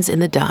diamonds in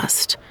the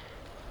dust.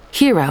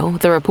 Hero,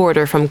 the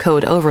reporter from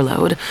Code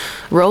Overload,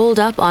 rolled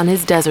up on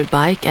his desert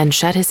bike and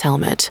shed his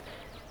helmet.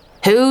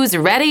 "Who's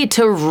ready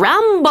to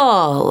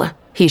rumble?"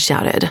 he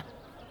shouted.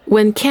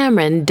 When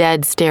Cameron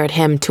dead stared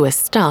him to a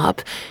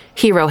stop,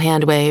 Hero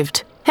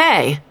hand-waved,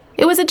 "Hey,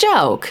 it was a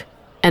joke,"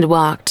 and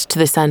walked to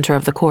the center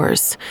of the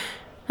course.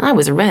 "I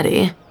was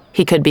ready,"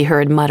 he could be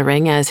heard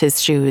muttering as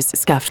his shoes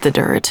scuffed the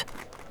dirt.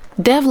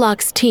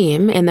 Devlock's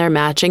team, in their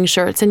matching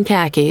shirts and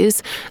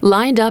khakis,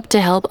 lined up to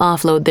help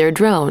offload their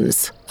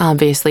drones,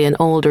 obviously an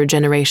older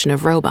generation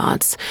of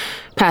robots,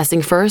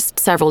 passing first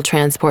several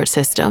transport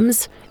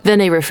systems,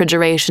 then a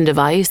refrigeration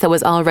device that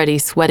was already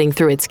sweating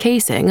through its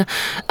casing,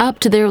 up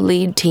to their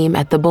lead team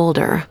at the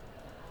boulder.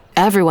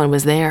 Everyone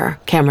was there,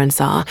 Cameron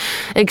saw,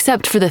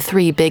 except for the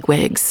 3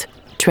 bigwigs,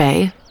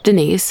 Trey,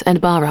 Denise,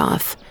 and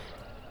Baroth.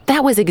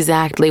 That was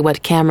exactly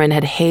what Cameron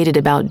had hated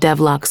about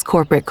Devlock's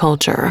corporate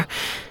culture.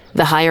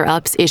 The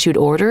higher-ups issued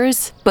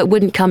orders, but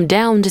wouldn't come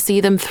down to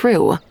see them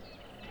through.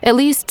 At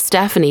least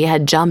Stephanie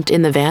had jumped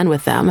in the van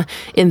with them,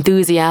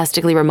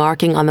 enthusiastically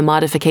remarking on the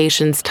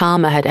modifications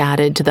Tama had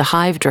added to the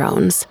Hive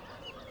drones.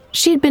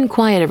 She'd been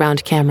quiet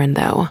around Cameron,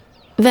 though.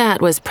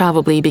 That was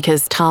probably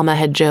because Tama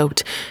had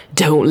joked,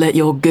 "Don't let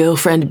your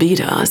girlfriend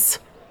beat us."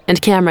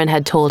 And Cameron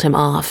had told him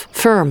off,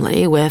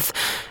 firmly, with,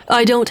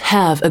 "I don't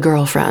have a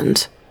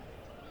girlfriend."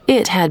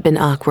 It had been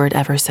awkward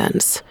ever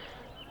since.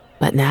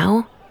 But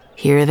now,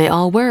 here they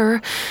all were,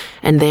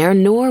 and there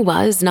Noor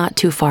was not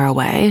too far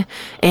away,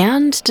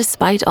 and,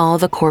 despite all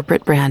the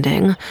corporate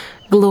branding,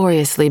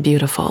 gloriously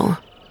beautiful.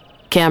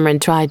 Cameron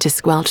tried to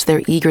squelch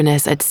their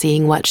eagerness at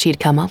seeing what she'd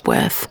come up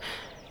with.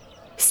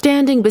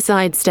 Standing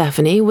beside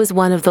Stephanie was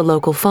one of the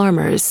local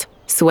farmers,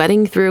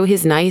 sweating through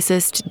his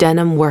nicest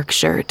denim work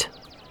shirt.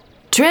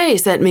 "Trey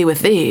sent me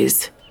with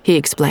these," he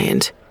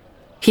explained.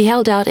 He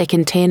held out a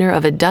container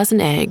of 12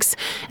 eggs,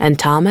 and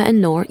Tama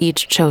and Noor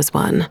each chose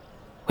one.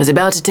 Was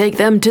about to take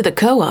them to the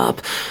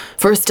co-op.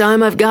 First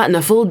time I've gotten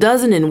a full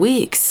dozen in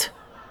weeks.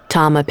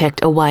 Tama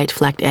picked a white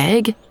flecked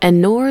egg,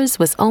 and Noor's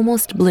was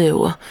almost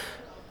blue.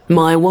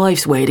 My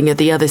wife's waiting at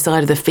the other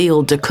side of the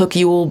field to cook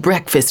you all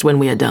breakfast when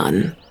we are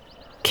done.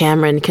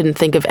 Cameron couldn't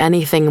think of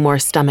anything more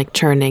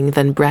stomach-churning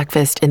than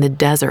breakfast in the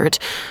desert,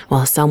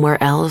 while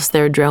somewhere else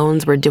their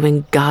drones were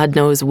doing God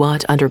knows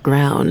what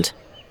underground.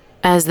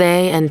 As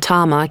they and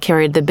Tama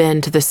carried the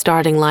bin to the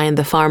starting line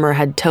the farmer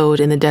had towed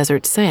in the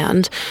desert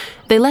sand,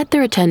 they let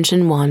their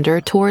attention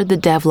wander toward the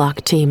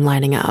Devlock team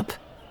lining up.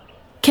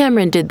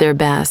 Cameron did their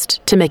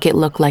best to make it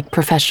look like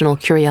professional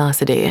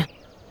curiosity.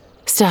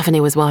 Stephanie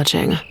was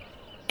watching,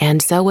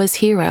 and so was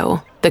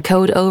Hero, the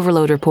Code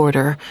Overload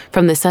reporter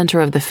from the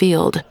center of the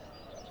field.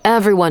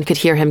 Everyone could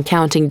hear him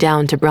counting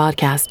down to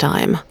broadcast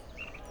time.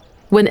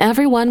 When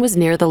everyone was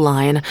near the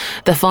line,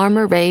 the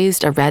farmer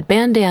raised a red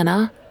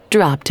bandana,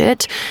 dropped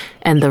it,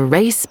 and the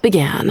race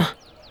began.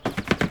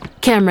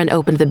 Cameron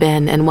opened the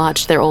bin and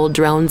watched their old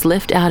drones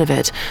lift out of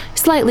it,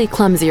 slightly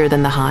clumsier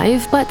than the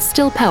Hive, but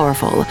still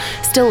powerful,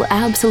 still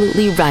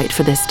absolutely right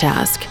for this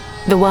task.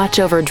 The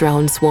watchover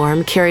drone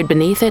swarm carried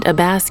beneath it a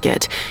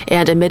basket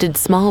and emitted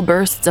small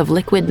bursts of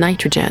liquid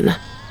nitrogen.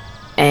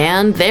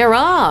 And they're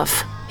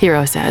off,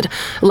 Hero said,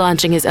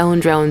 launching his own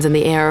drones in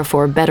the air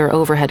for better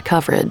overhead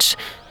coverage.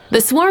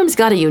 The swarm's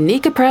got a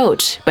unique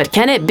approach, but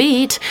can it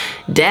beat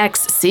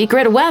Deck's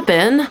secret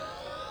weapon?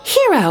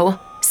 Hero,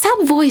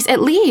 sub-voice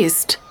at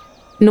least.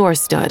 Noor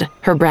stood,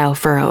 her brow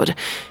furrowed.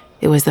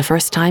 It was the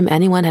first time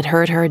anyone had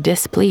heard her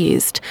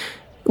displeased.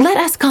 Let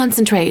us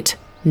concentrate.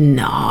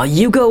 Nah,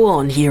 you go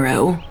on,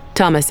 Hero,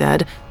 Tama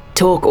said.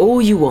 Talk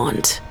all you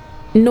want.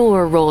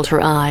 Noor rolled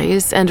her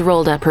eyes and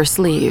rolled up her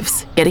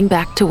sleeves, getting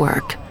back to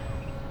work.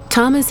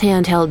 Tama's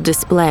handheld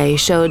display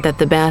showed that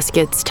the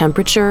basket's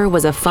temperature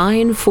was a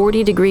fine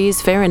 40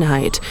 degrees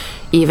Fahrenheit,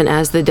 even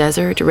as the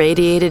desert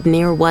radiated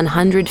near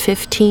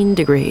 115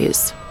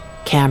 degrees.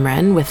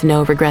 Cameron, with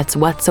no regrets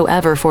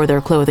whatsoever for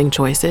their clothing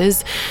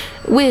choices,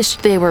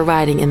 wished they were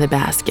riding in the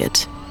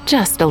basket,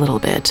 just a little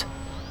bit.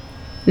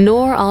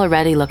 Noor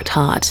already looked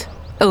hot.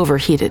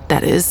 Overheated,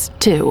 that is,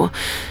 too.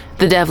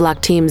 The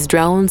Devlock team's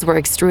drones were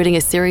extruding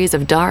a series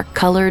of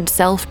dark-colored,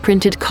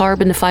 self-printed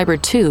carbon fiber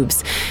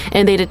tubes,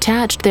 and they'd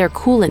attached their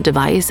coolant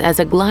device as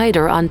a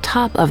glider on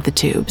top of the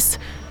tubes.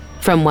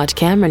 From what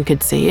Cameron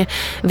could see,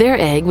 their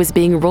egg was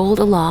being rolled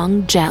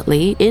along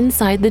gently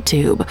inside the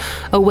tube,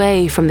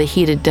 away from the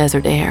heated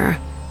desert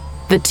air.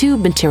 The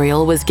tube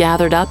material was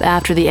gathered up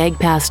after the egg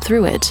passed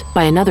through it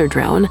by another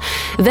drone,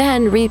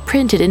 then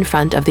reprinted in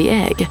front of the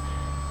egg.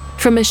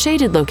 From a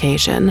shaded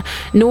location,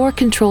 Noor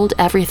controlled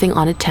everything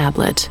on a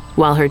tablet,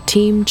 while her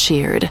team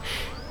cheered.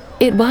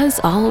 It was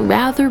all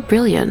rather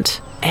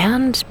brilliant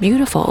and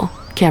beautiful,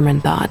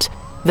 Cameron thought.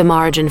 The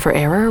margin for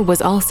error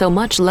was also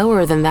much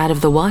lower than that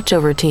of the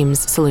Watchover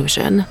team's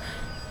solution.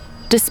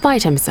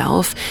 Despite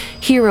himself,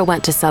 Hero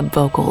went to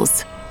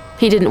sub-vocals.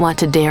 He didn't want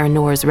to dare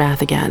Noor's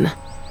wrath again.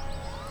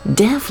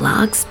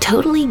 Devlock's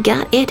totally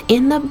got it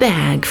in the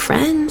bag,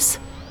 friends,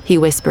 he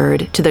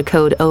whispered to the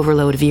Code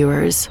Overload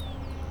viewers.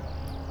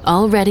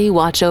 Already,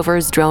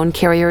 Watchover's drone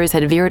carriers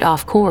had veered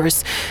off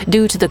course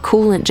due to the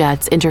coolant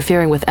jets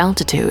interfering with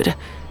altitude.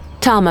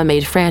 Tama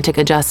made frantic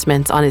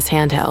adjustments on his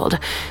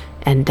handheld,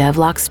 and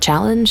Devlock's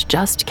challenge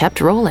just kept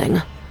rolling.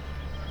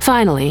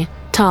 Finally,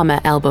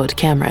 Tama elbowed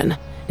Cameron.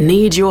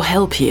 Need your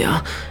help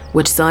here.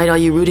 Which side are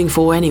you rooting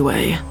for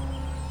anyway?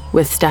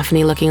 With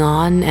Stephanie looking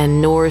on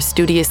and Noor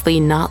studiously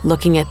not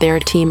looking at their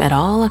team at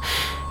all,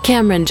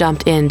 Cameron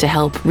jumped in to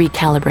help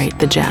recalibrate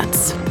the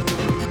jets.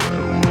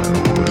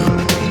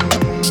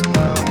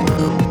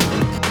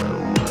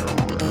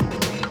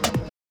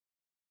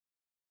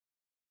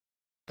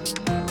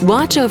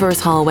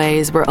 Watchover's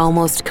hallways were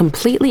almost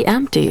completely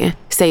empty,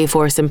 save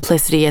for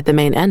Simplicity at the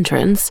main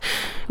entrance,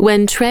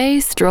 when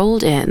Trey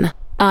strolled in,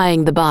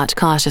 eyeing the bot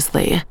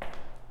cautiously.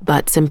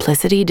 But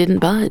Simplicity didn't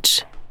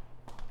budge.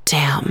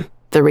 Damn,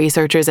 the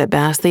researchers at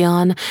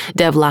Bastion,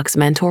 Devlock's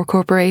mentor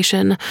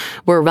corporation,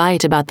 were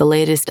right about the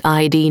latest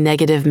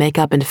ID-negative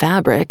makeup and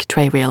fabric,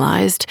 Trey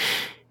realized.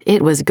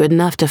 It was good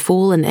enough to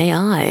fool an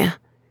AI.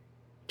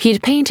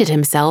 He'd painted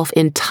himself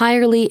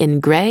entirely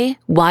in gray,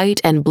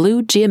 white, and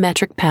blue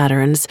geometric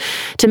patterns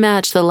to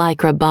match the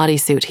Lycra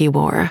bodysuit he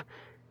wore.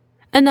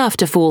 Enough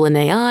to fool an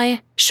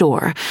AI,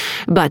 sure,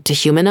 but to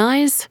human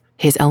eyes,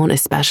 his own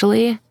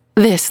especially,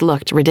 this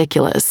looked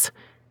ridiculous.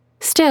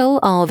 Still,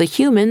 all the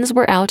humans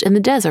were out in the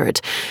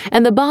desert,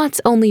 and the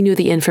bots only knew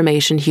the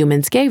information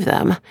humans gave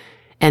them,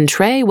 and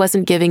Trey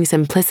wasn't giving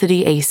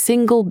Simplicity a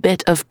single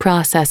bit of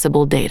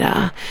processable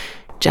data,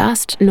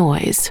 just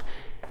noise.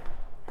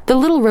 The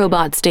little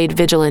robot stayed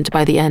vigilant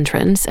by the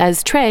entrance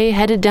as Trey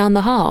headed down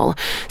the hall,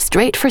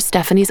 straight for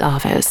Stephanie's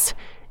office,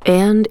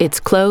 and its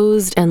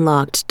closed and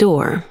locked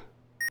door.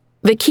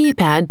 The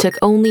keypad took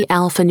only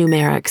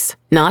alphanumerics,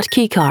 not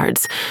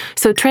keycards,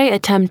 so Trey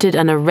attempted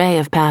an array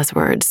of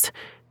passwords.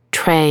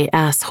 Trey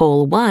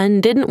Asshole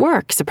 1 didn't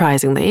work,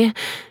 surprisingly.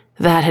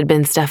 That had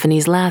been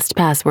Stephanie's last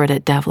password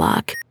at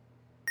Devlock.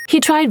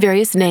 He tried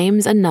various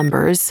names and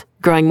numbers,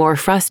 growing more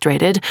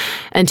frustrated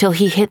until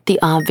he hit the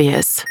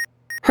obvious.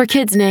 Her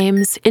kids'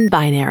 names in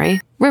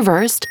binary,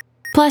 reversed,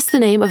 plus the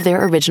name of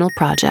their original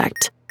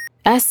project,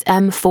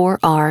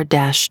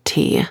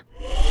 SM4R-T.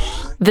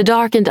 The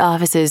darkened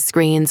office's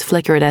screens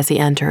flickered as he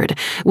entered,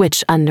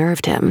 which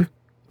unnerved him.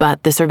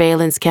 But the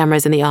surveillance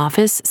cameras in the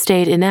office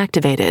stayed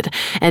inactivated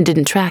and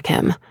didn't track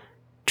him.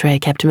 Trey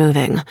kept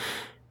moving.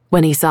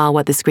 When he saw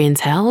what the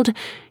screens held,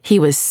 he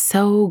was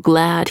so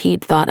glad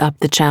he'd thought up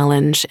the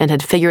challenge and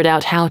had figured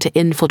out how to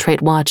infiltrate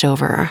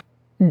Watchover.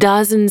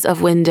 Dozens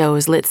of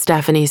windows lit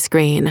Stephanie's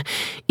screen,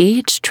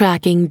 each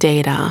tracking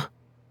data.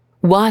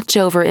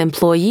 Watchover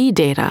employee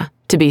data,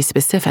 to be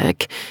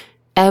specific.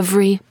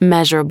 Every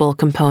measurable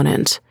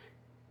component.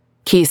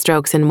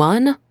 Keystrokes in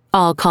one,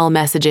 all-call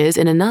messages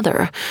in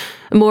another,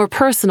 more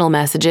personal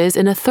messages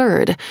in a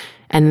third,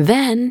 and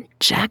then,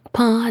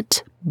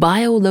 jackpot,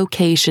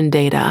 biolocation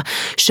data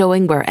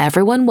showing where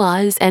everyone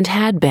was and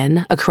had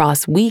been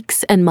across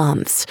weeks and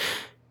months.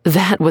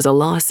 That was a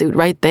lawsuit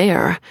right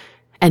there.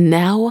 And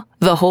now,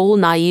 the whole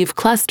naive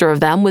cluster of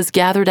them was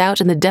gathered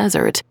out in the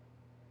desert.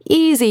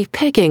 Easy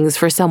pickings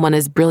for someone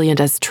as brilliant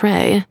as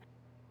Trey.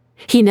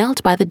 He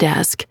knelt by the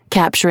desk,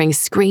 capturing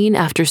screen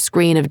after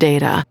screen of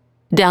data,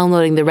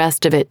 downloading the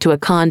rest of it to a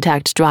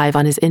contact drive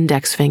on his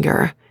index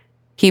finger.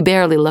 He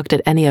barely looked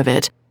at any of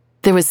it.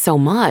 There was so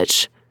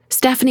much.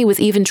 Stephanie was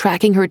even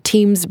tracking her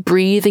team's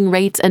breathing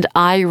rates and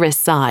iris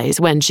size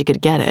when she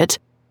could get it.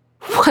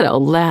 What a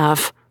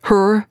laugh.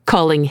 Her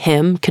calling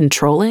him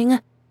controlling?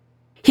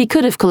 He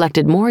could have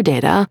collected more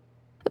data,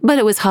 but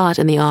it was hot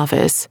in the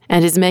office,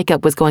 and his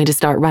makeup was going to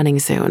start running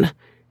soon.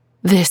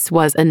 This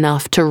was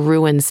enough to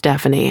ruin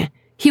Stephanie.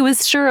 He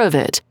was sure of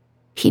it.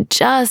 He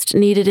just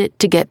needed it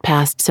to get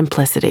past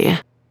simplicity.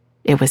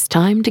 It was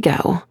time to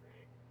go.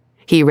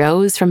 He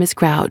rose from his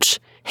crouch,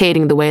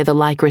 hating the way the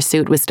lycra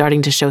suit was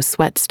starting to show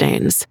sweat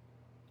stains.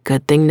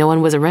 Good thing no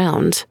one was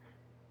around.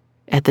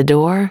 At the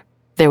door,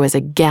 there was a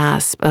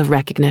gasp of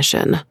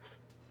recognition.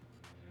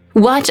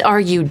 "What are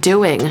you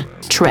doing,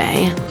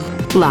 Trey?"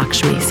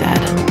 Lakshmi said.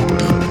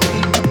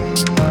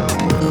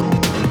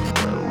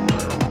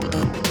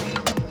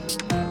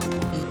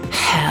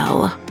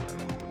 Hell.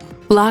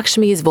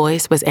 Lakshmi's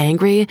voice was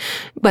angry,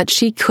 but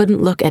she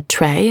couldn't look at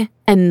Trey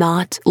and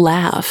not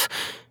laugh.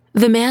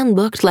 The man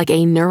looked like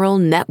a neural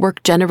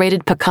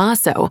network-generated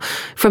Picasso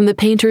from the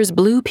painter's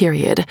Blue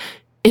period.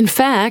 In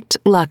fact,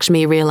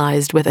 Lakshmi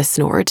realized with a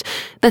snort,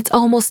 that's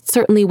almost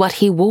certainly what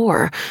he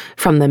wore,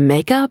 from the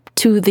makeup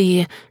to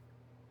the...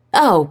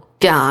 Oh,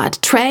 God,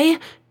 Trey,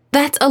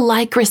 that's a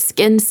lycra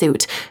skin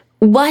suit.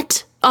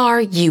 What are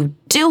you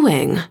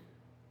doing?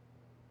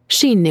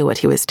 She knew what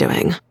he was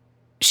doing.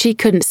 She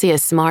couldn't see a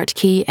smart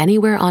key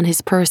anywhere on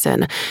his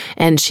person,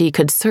 and she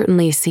could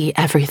certainly see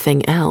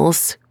everything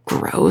else.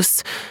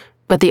 Gross.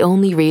 But the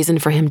only reason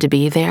for him to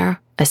be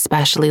there,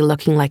 especially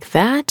looking like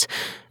that,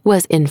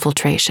 was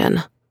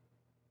infiltration.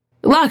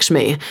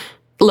 Lakshmi,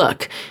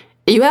 look,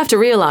 you have to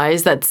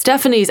realize that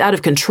Stephanie's out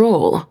of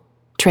control,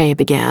 Trey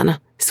began,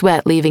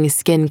 sweat leaving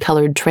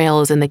skin-colored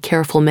trails in the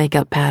careful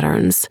makeup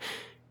patterns.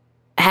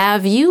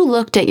 Have you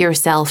looked at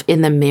yourself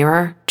in the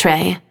mirror,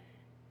 Trey?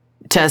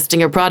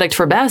 Testing a product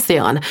for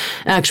Bastion,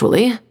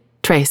 actually,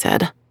 Trey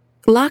said.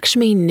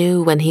 Lakshmi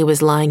knew when he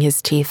was lying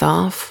his teeth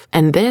off,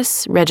 and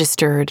this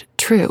registered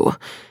true.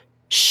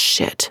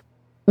 Shit.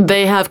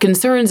 They have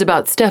concerns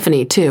about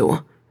Stephanie,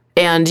 too.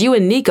 And you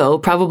and Nico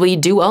probably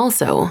do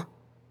also.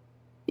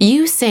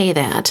 You say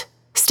that,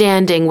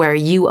 standing where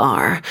you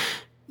are.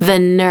 The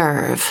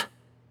nerve.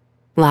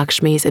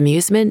 Lakshmi's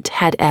amusement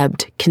had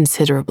ebbed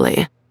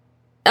considerably.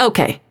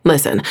 Okay,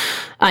 listen.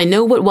 I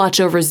know what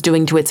Watchover's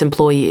doing to its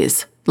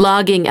employees.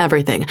 Logging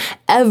everything.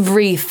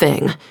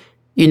 Everything.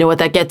 You know what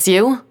that gets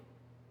you?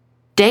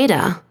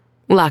 Data,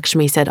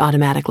 Lakshmi said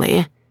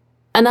automatically.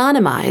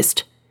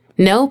 Anonymized.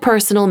 No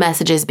personal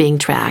messages being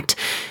tracked.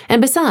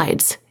 And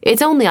besides,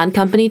 it's only on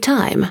company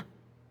time.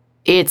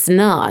 It's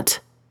not,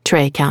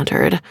 Trey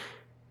countered.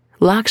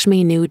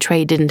 Lakshmi knew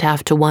Trey didn't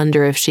have to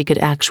wonder if she could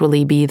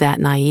actually be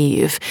that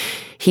naive.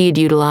 He'd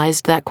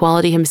utilized that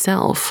quality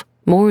himself,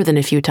 more than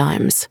a few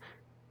times.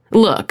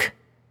 Look.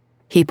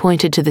 He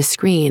pointed to the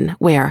screen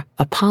where,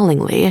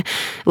 appallingly,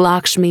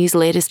 Lakshmi's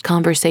latest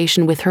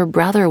conversation with her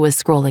brother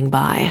was scrolling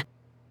by.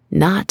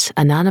 Not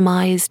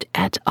anonymized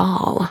at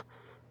all.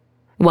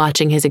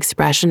 Watching his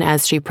expression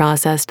as she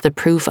processed the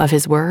proof of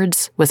his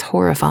words was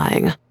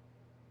horrifying.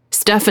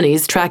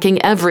 Stephanie's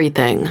tracking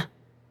everything.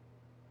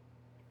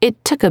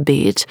 It took a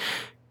beat,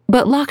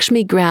 but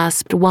Lakshmi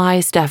grasped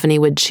why Stephanie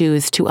would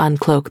choose to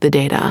uncloak the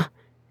data.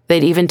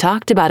 They'd even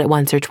talked about it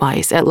once or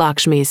twice at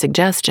Lakshmi's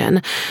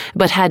suggestion,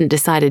 but hadn't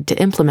decided to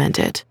implement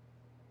it.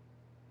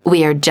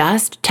 We're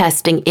just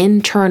testing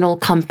internal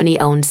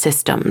company-owned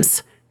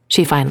systems,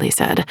 she finally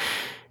said.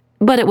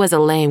 But it was a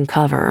lame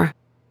cover.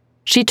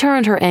 She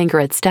turned her anger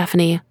at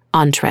Stephanie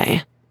on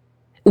Trey.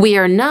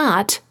 We're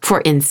not,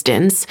 for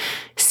instance,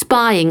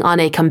 spying on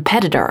a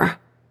competitor.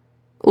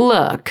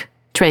 Look,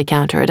 Trey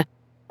countered,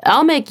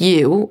 I'll make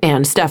you,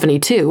 and Stephanie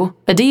too,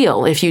 a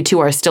deal if you two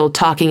are still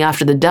talking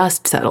after the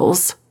dust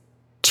settles.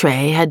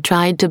 Trey had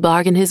tried to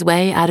bargain his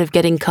way out of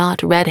getting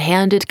caught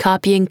red-handed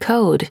copying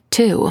code,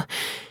 too.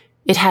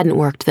 It hadn't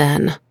worked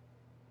then.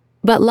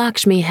 But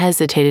Lakshmi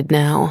hesitated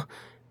now.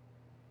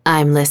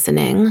 I'm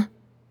listening.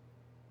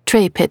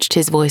 Trey pitched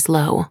his voice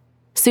low,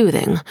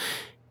 soothing.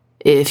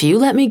 If you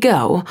let me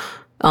go,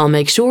 I'll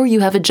make sure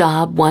you have a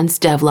job once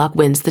Devlock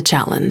wins the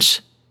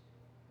challenge.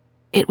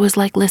 It was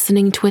like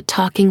listening to a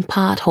talking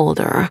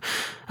potholder,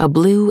 a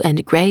blue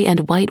and gray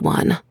and white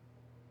one.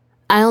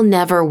 I'll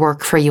never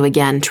work for you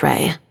again,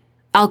 Trey.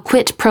 I'll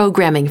quit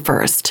programming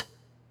first.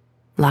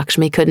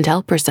 Lakshmi couldn't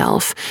help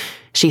herself.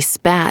 She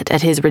spat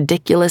at his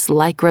ridiculous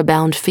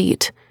lycra-bound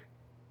feet.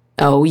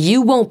 Oh,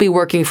 you won't be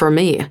working for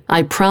me,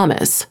 I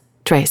promise,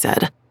 Trey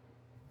said.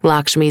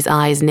 Lakshmi's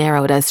eyes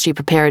narrowed as she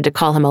prepared to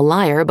call him a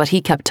liar, but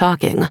he kept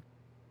talking.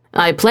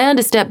 I plan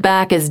to step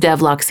back as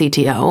Devlock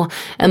CTO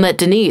and let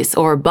Denise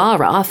or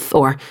Barath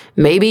or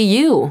maybe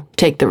you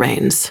take the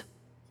reins.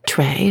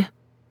 Trey,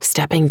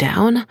 stepping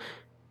down?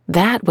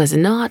 That was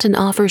not an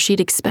offer she'd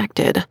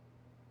expected.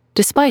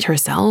 Despite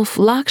herself,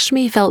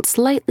 Lakshmi felt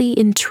slightly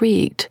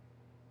intrigued.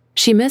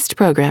 She missed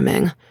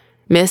programming,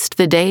 missed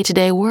the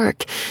day-to-day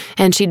work,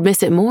 and she'd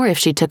miss it more if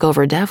she took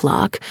over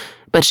Devlock,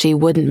 but she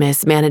wouldn't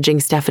miss managing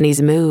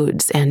Stephanie's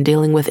moods and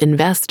dealing with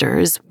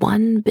investors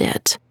one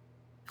bit.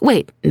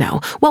 Wait,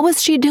 no, what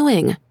was she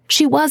doing?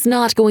 She was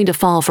not going to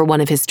fall for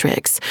one of his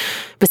tricks.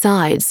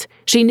 Besides,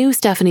 she knew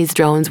Stephanie's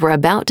drones were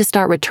about to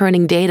start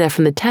returning data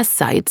from the test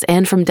sites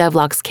and from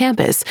Devlock's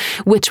campus,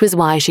 which was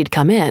why she'd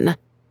come in.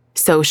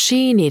 So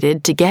she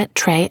needed to get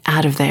Trey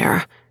out of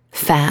there.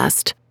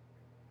 Fast.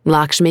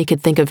 Lakshmi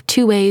could think of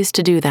 2 ways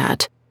to do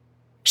that.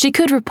 She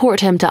could report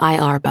him to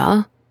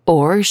IARPA,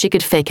 or she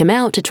could fake him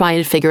out to try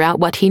and figure out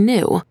what he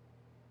knew.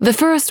 The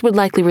first would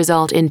likely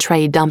result in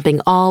Trey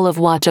dumping all of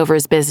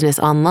Watchover's business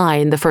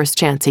online the first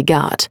chance he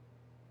got.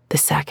 The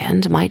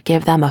second might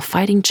give them a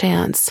fighting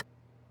chance,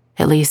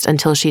 at least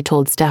until she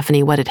told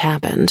Stephanie what had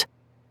happened.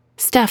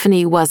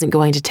 Stephanie wasn't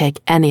going to take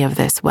any of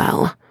this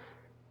well.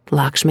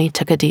 Lakshmi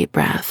took a deep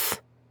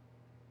breath.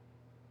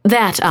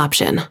 That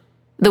option,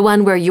 the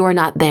one where you're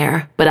not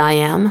there, but I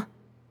am?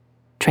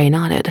 Trey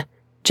nodded,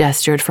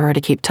 gestured for her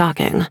to keep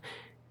talking.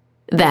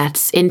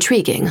 That's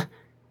intriguing.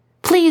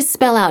 Please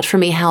spell out for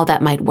me how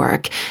that might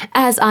work,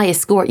 as I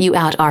escort you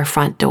out our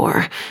front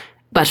door.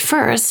 But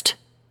first,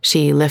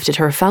 she lifted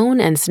her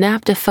phone and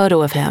snapped a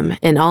photo of him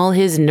in all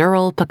his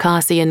neural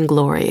Picassian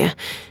glory.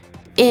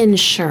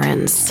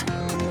 Insurance.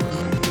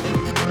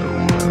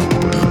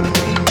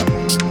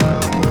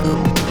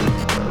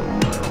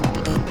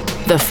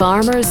 The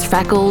farmer's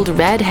freckled,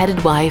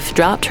 red-headed wife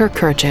dropped her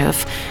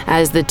kerchief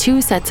as the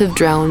 2 sets of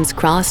drones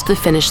crossed the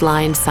finish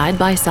line side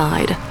by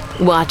side.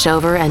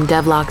 Watchover and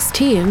Devlock's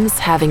teams,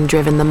 having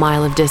driven the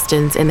mile of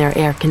distance in their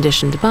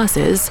air-conditioned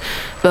buses,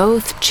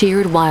 both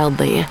cheered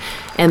wildly,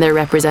 and their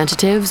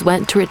representatives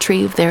went to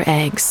retrieve their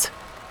eggs.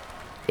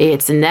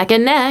 It's neck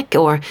and neck,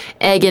 or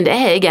egg and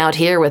egg out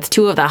here with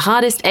 2 of the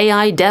hottest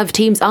AI dev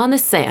teams on the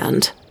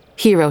sand,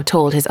 Hero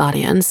told his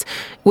audience,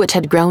 which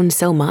had grown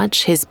so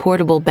much his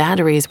portable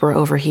batteries were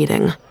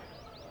overheating.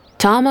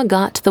 Tama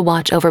got to the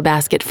Watchover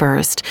basket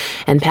first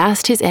and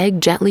passed his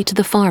egg gently to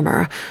the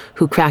farmer,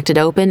 who cracked it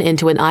open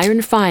into an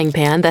iron frying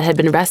pan that had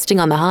been resting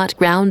on the hot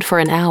ground for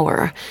an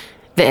hour.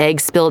 The egg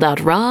spilled out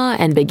raw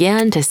and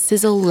began to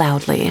sizzle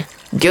loudly.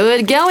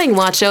 Good going,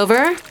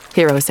 Watchover,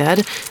 Hero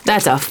said.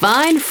 That's a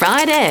fine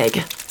fried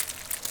egg.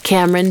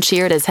 Cameron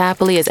cheered as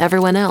happily as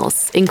everyone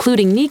else,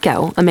 including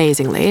Nico,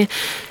 amazingly,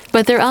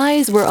 but their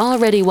eyes were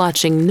already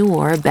watching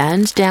Noor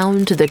bend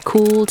down to the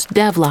cooled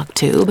Devlock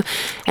tube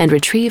and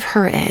retrieve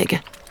her egg.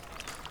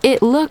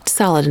 It looked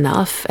solid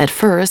enough at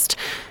first,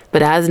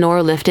 but as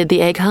Noor lifted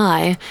the egg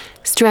high,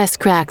 stress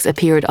cracks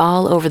appeared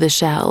all over the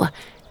shell,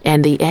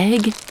 and the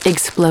egg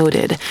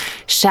exploded,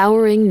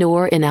 showering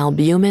Noor in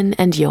albumin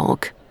and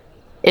yolk.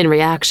 In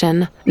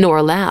reaction,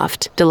 Noor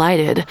laughed,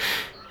 delighted.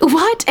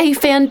 "What a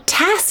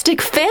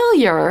fantastic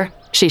failure!"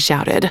 she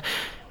shouted.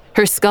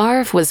 Her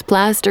scarf was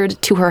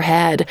plastered to her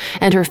head,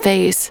 and her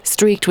face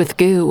streaked with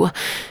goo.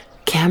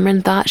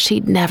 Cameron thought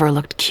she'd never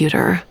looked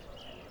cuter.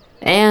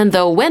 "And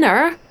the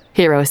winner,"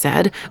 Hero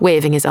said,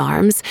 waving his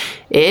arms,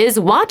 "is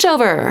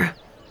Watchover."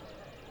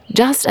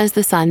 Just as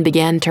the sun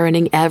began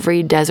turning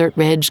every desert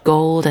ridge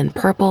gold and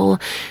purple,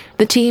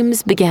 the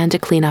teams began to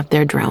clean up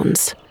their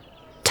drones.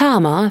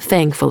 Tama,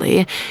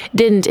 thankfully,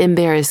 didn't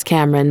embarrass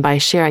Cameron by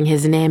sharing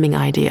his naming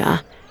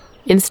idea.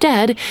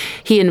 Instead,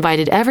 he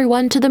invited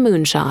everyone to the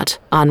moonshot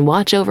on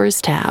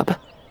Watchover's tab.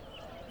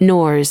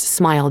 Noor's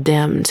smile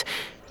dimmed.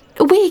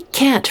 "We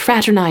can't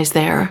fraternize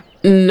there."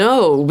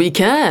 "No, we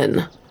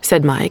can,"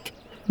 said Mike.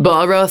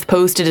 Barath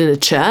posted in a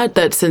chat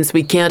that since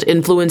we can't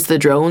influence the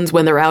drones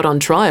when they're out on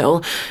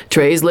trial,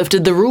 Trey's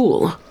lifted the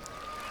rule.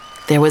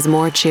 There was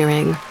more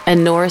cheering,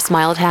 and Noor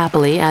smiled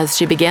happily as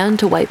she began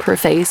to wipe her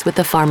face with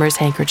the farmer's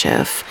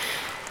handkerchief.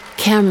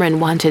 Cameron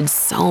wanted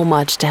so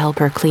much to help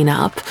her clean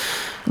up,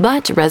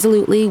 but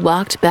resolutely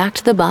walked back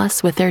to the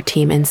bus with their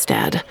team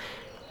instead.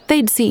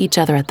 They'd see each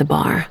other at the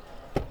bar.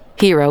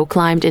 Hero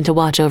climbed into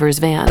Watchover's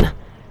van.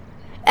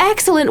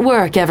 "Excellent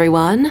work,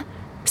 everyone,"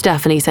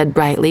 Stephanie said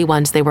brightly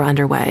once they were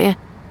underway.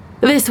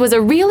 "This was a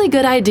really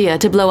good idea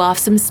to blow off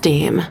some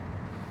steam."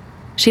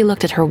 She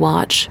looked at her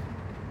watch.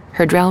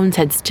 Her drones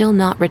had still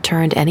not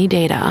returned any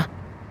data.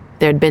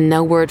 There'd been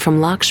no word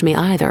from Lakshmi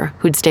either,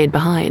 who'd stayed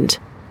behind.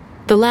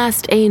 The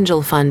last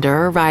Angel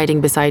funder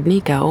riding beside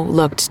Nico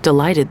looked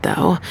delighted,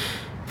 though.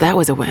 That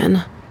was a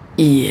win.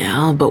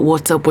 Yeah, but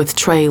what's up with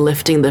Trey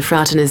lifting the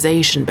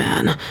fraternization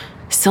ban?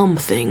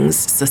 Something's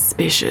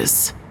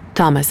suspicious,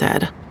 Tama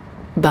said.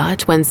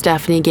 But when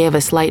Stephanie gave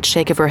a slight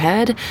shake of her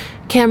head,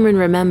 Cameron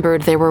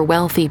remembered there were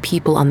wealthy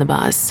people on the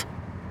bus.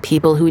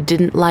 People who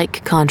didn't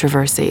like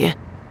controversy.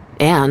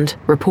 And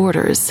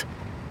reporters.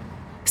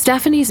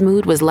 Stephanie's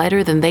mood was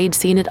lighter than they'd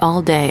seen it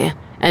all day,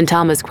 and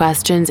Tama's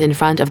questions in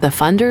front of the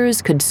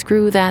funders could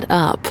screw that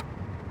up.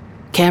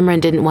 Cameron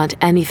didn't want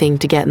anything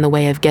to get in the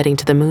way of getting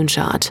to the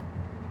moonshot.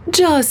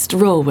 Just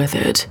roll with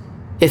it.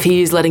 If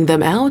he's letting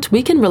them out,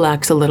 we can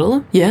relax a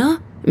little, yeah?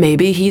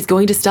 Maybe he's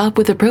going to stop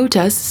with the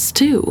protests,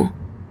 too.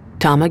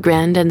 Tama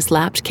grinned and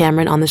slapped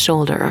Cameron on the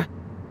shoulder.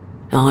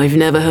 I've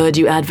never heard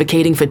you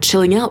advocating for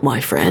chilling out, my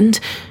friend.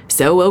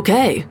 So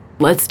okay,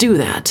 let's do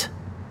that.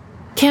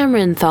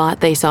 Cameron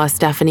thought they saw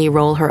Stephanie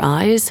roll her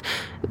eyes,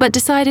 but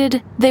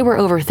decided they were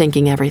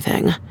overthinking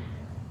everything.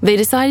 They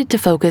decided to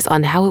focus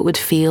on how it would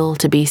feel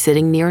to be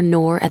sitting near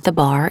Noor at the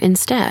bar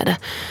instead.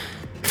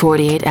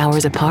 48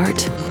 hours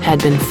apart had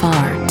been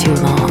far too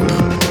long.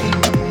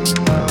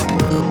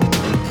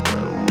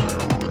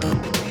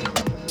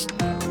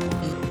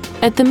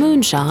 At the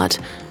moonshot,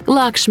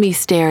 Lakshmi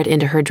stared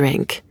into her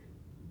drink.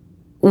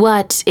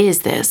 "What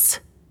is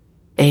this?"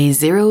 "A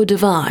zero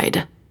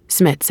divide,"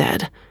 Smith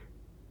said.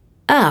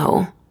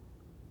 "Oh."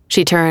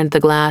 She turned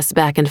the glass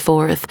back and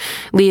forth,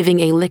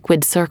 leaving a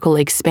liquid circle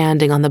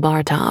expanding on the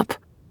bar top.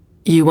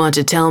 "You want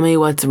to tell me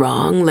what's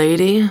wrong,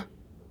 lady?"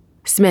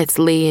 Smith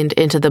leaned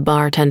into the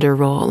bartender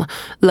role,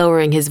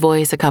 lowering his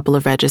voice a couple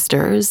of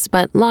registers,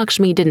 but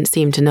Lakshmi didn't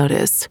seem to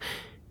notice.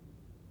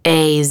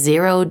 "A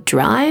zero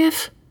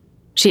drive?"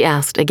 she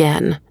asked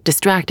again,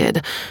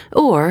 distracted,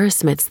 or,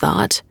 Smith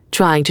thought,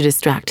 trying to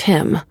distract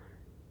him.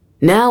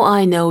 "Now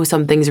I know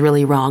something's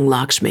really wrong,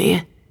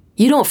 Lakshmi.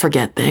 You don't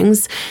forget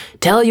things.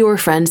 Tell your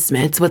friend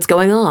Smits what's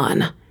going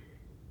on."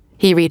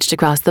 He reached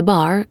across the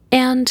bar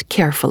and,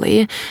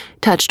 carefully,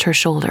 touched her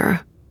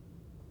shoulder.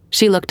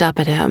 She looked up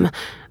at him,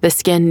 the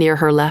skin near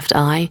her left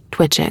eye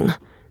twitching.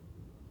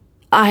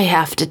 "I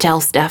have to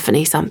tell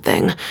Stephanie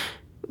something,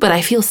 but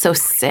I feel so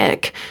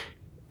sick.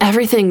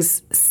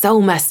 Everything's so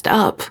messed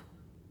up."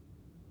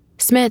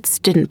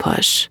 Smits didn't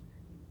push.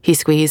 He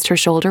squeezed her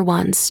shoulder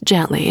once,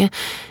 gently,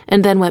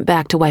 and then went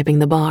back to wiping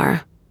the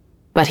bar.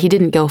 But he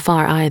didn't go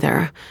far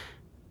either.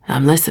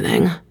 "I'm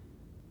listening."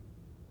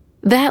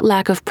 That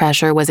lack of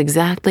pressure was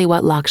exactly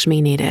what Lakshmi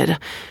needed.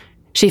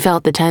 She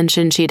felt the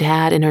tension she'd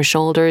had in her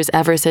shoulders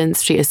ever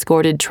since she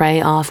escorted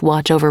Trey off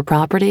Watchover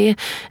property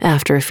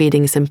after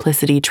feeding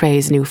Simplicity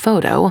Trey's new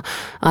photo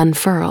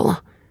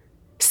unfurl.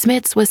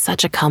 Smits was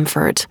such a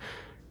comfort.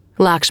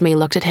 Lakshmi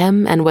looked at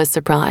him and was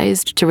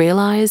surprised to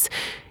realize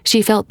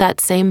she felt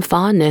that same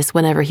fondness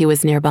whenever he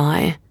was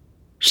nearby.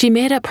 She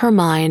made up her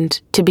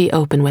mind to be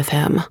open with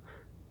him.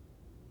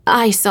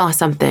 "I saw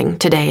something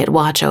today at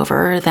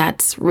Watchover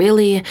that's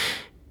really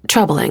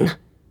troubling.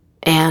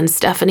 And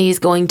Stephanie's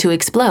going to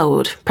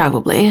explode,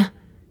 probably.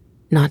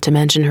 Not to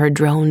mention her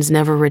drones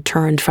never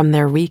returned from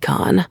their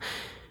recon."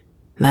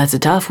 "That's a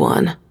tough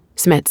one,"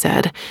 Smith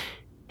said.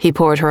 He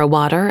poured her a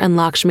water and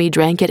Lakshmi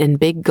drank it in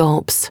big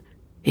gulps.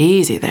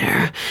 "Easy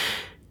there.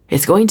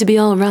 It's going to be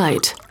all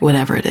right,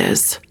 whatever it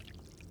is."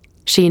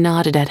 She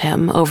nodded at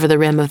him over the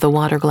rim of the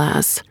water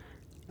glass.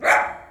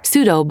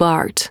 Pseudo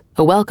barked,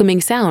 a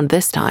welcoming sound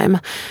this time.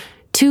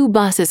 2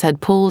 buses had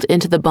pulled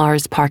into the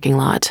bar's parking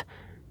lot.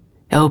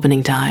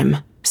 "Opening time,"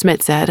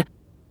 Smith said.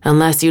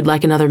 "Unless you'd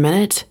like another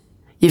minute?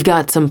 You've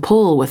got some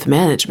pull with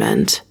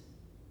management."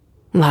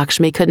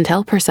 Lakshmi couldn't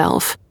help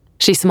herself.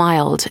 She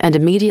smiled and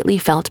immediately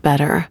felt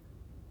better.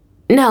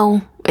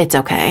 "No, it's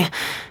okay.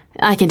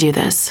 I can do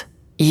this."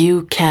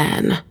 "You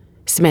can,"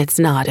 Smith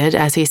nodded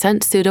as he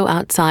sent Pseudo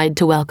outside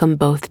to welcome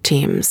both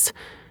teams.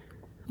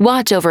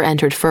 Watchover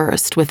entered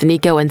first, with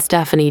Nico and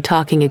Stephanie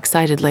talking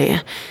excitedly.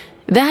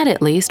 That,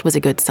 at least, was a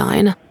good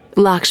sign.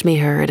 Lakshmi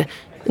heard,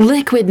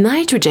 "Liquid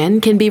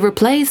nitrogen can be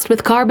replaced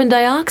with carbon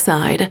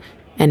dioxide,"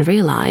 and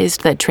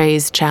realized that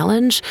Trey's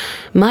challenge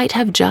might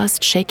have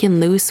just shaken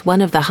loose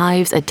one of the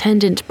hive's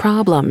attendant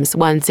problems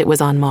once it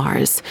was on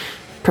Mars: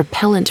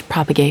 propellant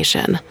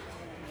propagation.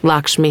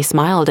 Lakshmi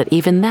smiled at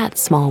even that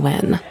small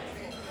win.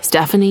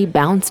 Stephanie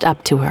bounced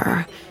up to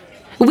her.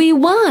 "We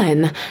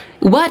won!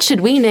 What should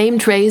we name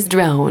Trey's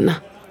drone?"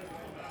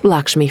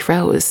 Lakshmi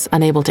froze,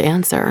 unable to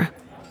answer.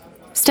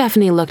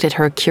 Stephanie looked at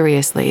her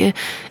curiously,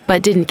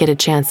 but didn't get a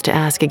chance to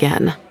ask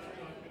again.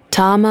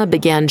 Tama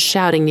began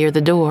shouting near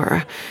the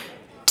door.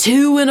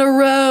 2 in a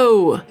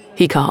row,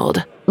 he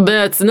called.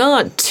 "That's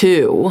not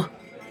 2.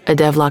 a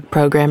Devlock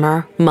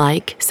programmer,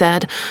 Mike,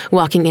 said,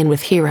 walking in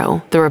with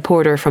Hero, the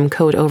reporter from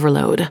Code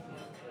Overload.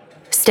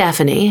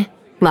 "Stephanie,"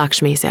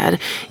 Lakshmi said,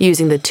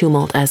 using the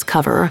tumult as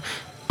cover,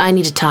 "I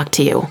need to talk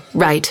to you,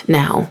 right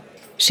now."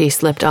 She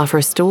slipped off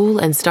her stool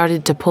and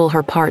started to pull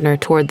her partner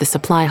toward the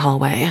supply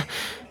hallway,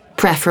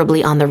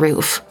 preferably on the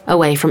roof,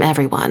 away from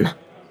everyone.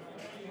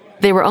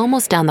 They were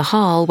almost down the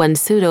hall when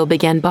Pseudo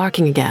began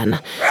barking again.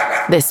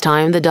 This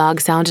time, the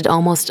dog sounded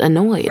almost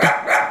annoyed.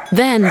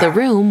 Then the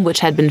room,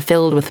 which had been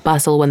filled with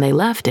bustle when they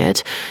left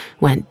it,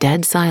 went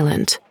dead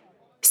silent.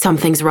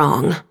 Something's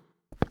wrong.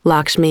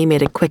 Lakshmi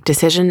made a quick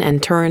decision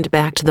and turned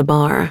back to the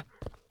bar.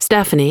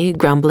 Stephanie,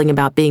 grumbling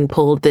about being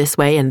pulled this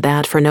way and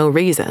that for no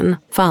reason,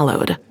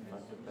 followed.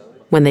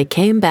 When they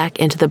came back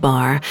into the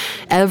bar,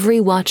 every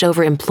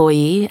watchover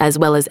employee, as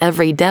well as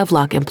every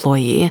Devlock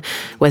employee,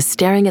 was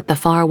staring at the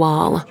far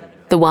wall,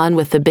 the one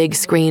with the big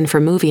screen for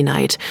movie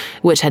night,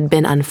 which had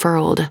been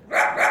unfurled.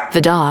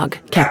 The dog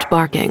kept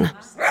barking.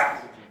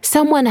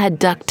 Someone had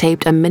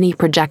duct-taped a mini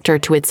projector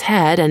to its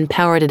head and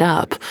powered it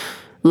up.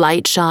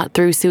 Light shot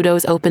through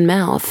Pseudo's open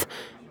mouth.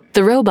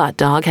 The robot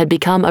dog had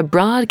become a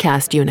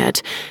broadcast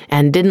unit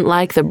and didn't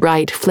like the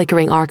bright,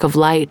 flickering arc of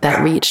light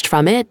that reached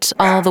from it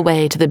all the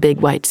way to the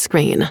big white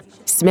screen.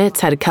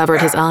 Smits had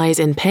covered his eyes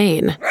in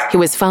pain. He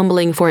was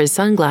fumbling for his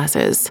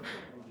sunglasses.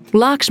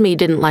 Lakshmi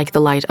didn't like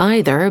the light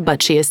either,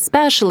 but she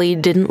especially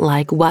didn't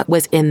like what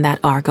was in that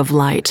arc of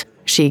light.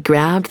 She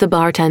grabbed the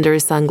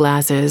bartender's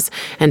sunglasses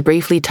and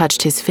briefly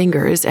touched his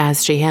fingers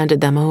as she handed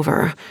them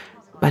over.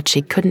 But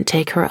she couldn't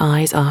take her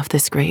eyes off the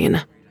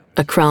screen.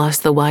 Across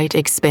the white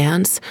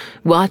expanse,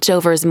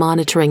 watchovers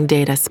monitoring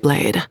data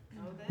splayed.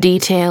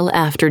 Detail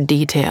after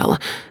detail,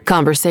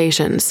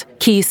 conversations,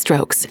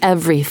 keystrokes,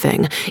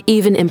 everything,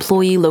 even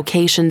employee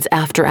locations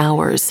after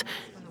hours.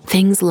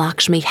 Things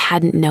Lakshmi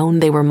hadn't known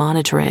they were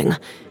monitoring,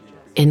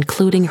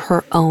 including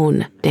her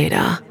own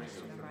data.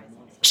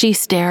 She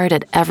stared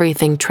at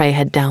everything Trey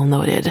had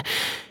downloaded.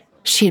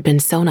 She had been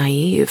so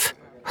naive.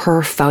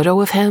 Her photo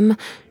of him?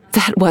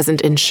 That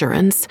wasn't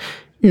insurance.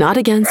 Not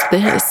against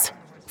this.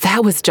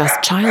 That was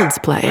just child's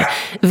play.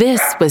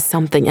 This was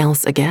something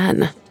else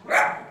again.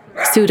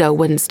 Pseudo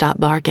wouldn't stop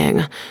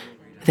barking.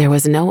 There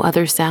was no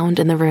other sound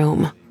in the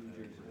room.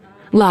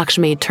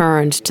 Lakshmi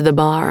turned to the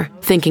bar,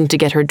 thinking to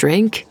get her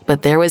drink,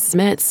 but there was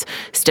Smits,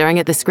 staring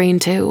at the screen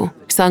too,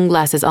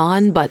 sunglasses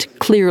on, but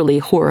clearly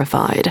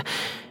horrified.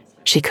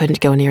 She couldn't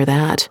go near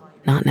that,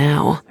 not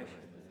now.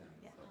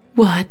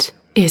 "What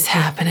is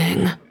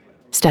happening?"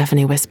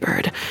 Stephanie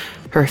whispered,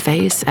 her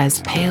face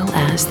as pale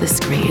as the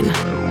screen.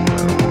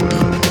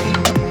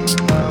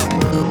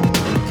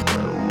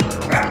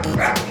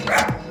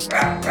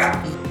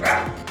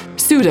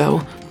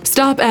 "Pseudo,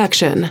 stop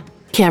action,"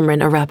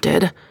 Cameron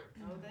erupted.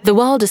 The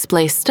wall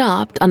display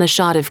stopped on a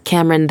shot of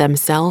Cameron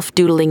themselves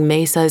doodling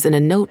mesas in a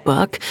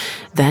notebook,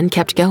 then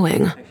kept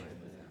going.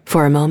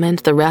 For a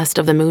moment, the rest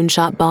of the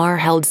Moonshot bar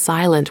held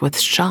silent with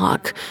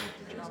shock.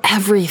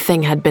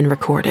 Everything had been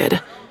recorded.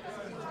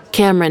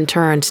 Cameron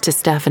turned to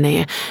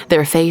Stephanie,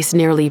 their face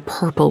nearly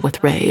purple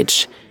with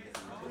rage.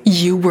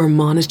 "You were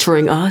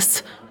monitoring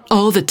us?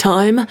 All the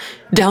time?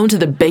 Down to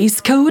the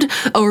base code?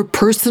 Our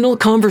personal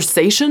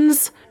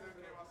conversations?"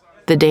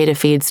 The data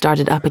feed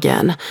started up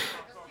again.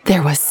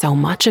 There was so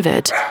much of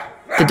it.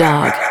 The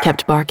dog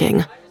kept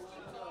barking.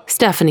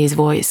 Stephanie's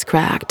voice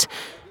cracked.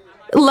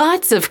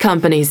 "Lots of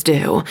companies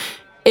do.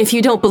 If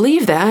you don't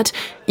believe that,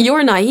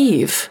 you're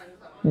naive.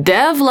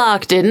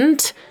 Devlock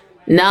didn't.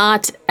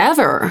 Not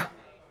ever."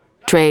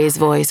 Trey's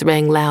voice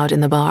rang loud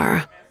in the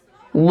bar.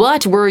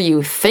 "What were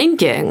you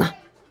thinking?"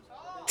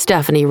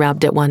 Stephanie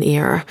rubbed at one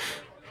ear.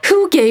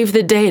 "Who gave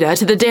the data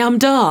to the damn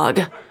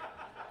dog?"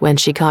 When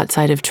she caught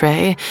sight of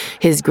Trey,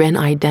 his grin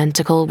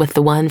identical with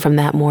the one from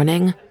that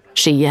morning,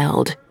 she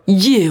yelled,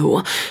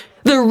 "You!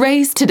 The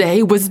race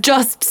today was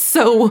just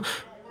so—"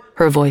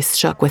 Her voice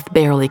shook with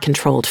barely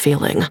controlled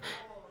feeling.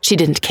 She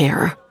didn't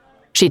care.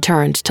 She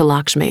turned to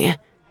Lakshmi.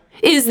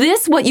 "Is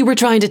this what you were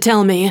trying to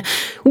tell me?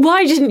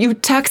 Why didn't you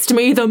text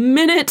me the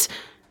minute—"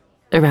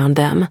 Around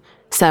them,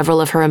 several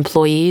of her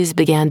employees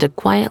began to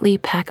quietly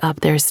pack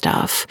up their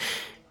stuff.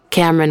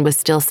 Cameron was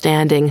still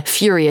standing,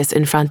 furious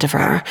in front of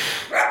her.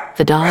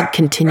 The dog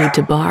continued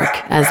to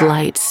bark as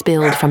light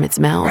spilled from its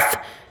mouth.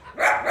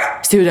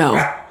 "Pseudo,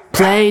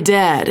 play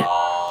dead,"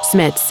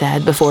 Smits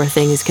said before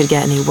things could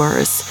get any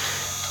worse.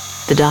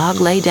 The dog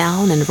lay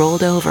down and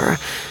rolled over.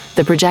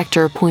 The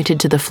projector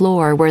pointed to the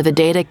floor where the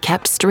data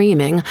kept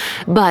streaming,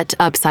 but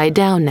upside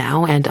down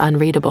now and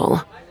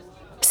unreadable.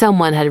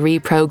 Someone had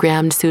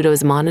reprogrammed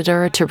Pseudo's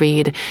monitor to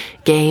read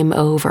 "Game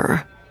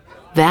Over."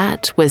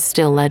 That was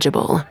still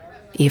legible,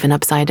 even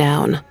upside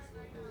down.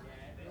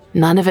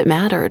 None of it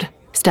mattered,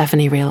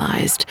 Stephanie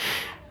realized.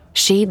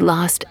 She'd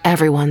lost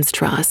everyone's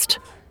trust.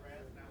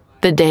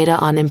 The data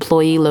on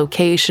employee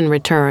location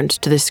returned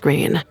to the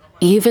screen.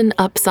 Even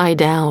upside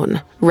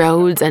down,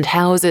 roads and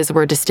houses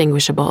were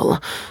distinguishable,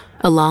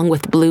 along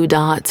with blue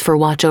dots for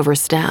watchover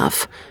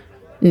staff.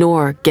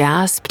 Noor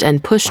gasped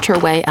and pushed her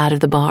way out of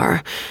the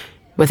bar.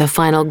 With a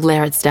final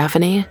glare at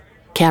Stephanie,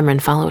 Cameron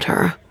followed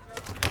her.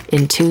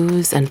 in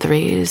 2s and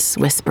 3s,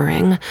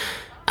 whispering.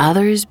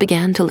 Others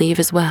began to leave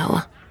as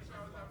well.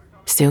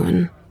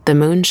 Soon, the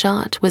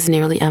moonshot was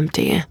nearly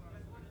empty.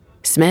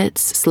 Smits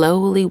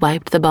slowly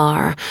wiped the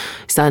bar,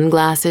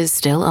 sunglasses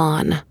still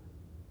on.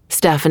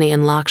 Stephanie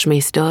and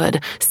Lakshmi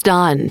stood,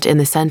 stunned, in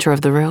the center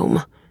of the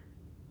room.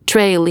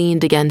 Trey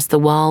leaned against the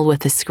wall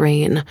with the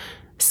screen,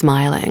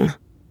 smiling.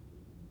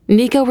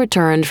 Nico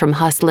returned from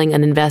hustling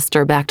an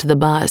investor back to the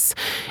bus,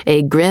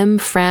 a grim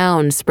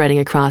frown spreading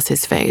across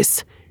his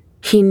face.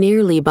 He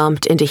nearly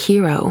bumped into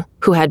Hero,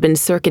 who had been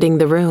circuiting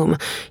the room,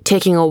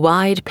 taking a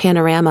wide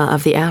panorama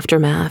of the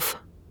aftermath.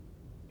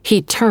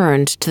 He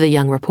turned to the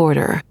young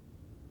reporter.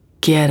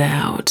 Get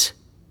out.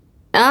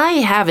 I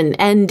have an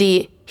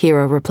ND,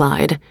 Hero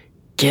replied.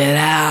 Get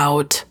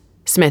out,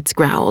 Smits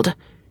growled.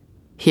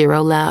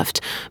 Hero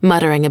left,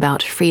 muttering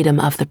about freedom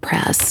of the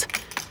press.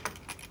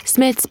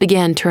 Smits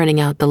began turning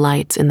out the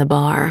lights in the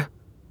bar.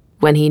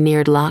 When he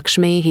neared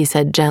Lakshmi, he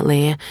said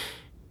gently,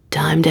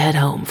 "Time to head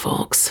home,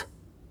 folks."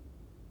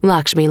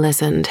 Lakshmi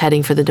listened,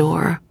 heading for the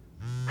door.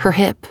 Her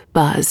hip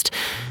buzzed,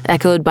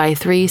 echoed by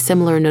 3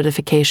 similar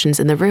notifications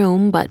in the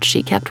room, but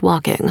she kept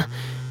walking.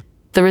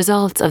 The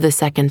results of the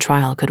second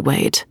trial could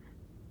wait.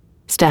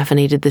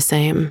 Stephanie did the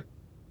same.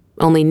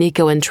 Only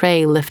Nico and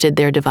Trey lifted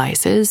their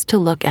devices to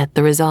look at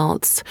the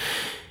results.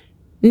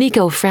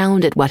 Nico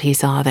frowned at what he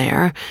saw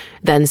there,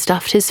 then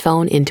stuffed his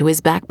phone into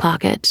his back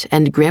pocket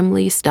and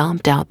grimly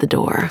stomped out the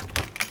door.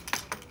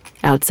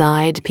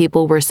 Outside,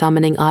 people were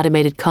summoning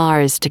automated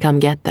cars to come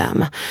get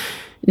them.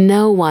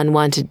 No one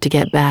wanted to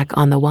get back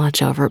on the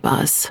watchover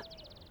bus.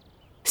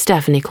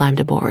 Stephanie climbed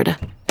aboard.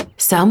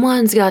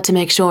 Someone's got to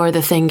make sure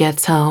the thing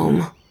gets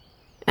home.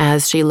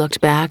 As she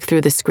looked back through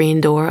the screen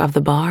door of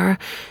the bar,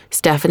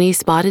 Stephanie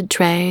spotted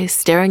Trey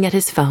staring at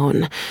his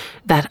phone,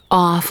 that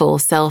awful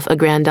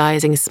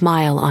self-aggrandizing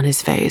smile on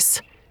his face.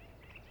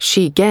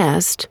 She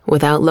guessed,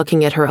 without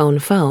looking at her own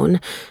phone,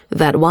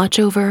 that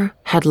watchover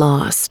had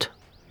lost.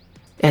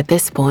 At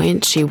this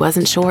point, she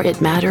wasn't sure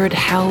it mattered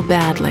how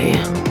badly.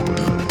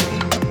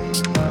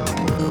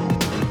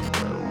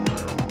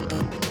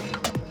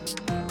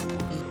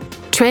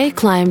 Trey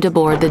climbed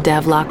aboard the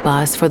Devlock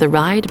bus for the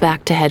ride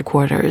back to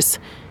headquarters.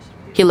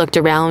 He looked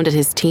around at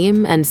his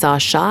team and saw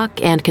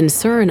shock and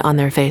concern on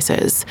their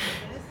faces.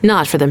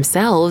 Not for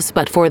themselves,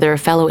 but for their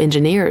fellow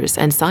engineers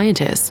and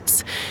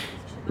scientists.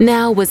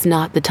 Now was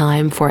not the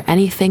time for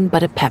anything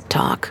but a pep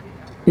talk.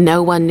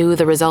 No one knew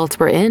the results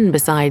were in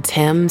besides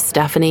him,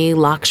 Stephanie,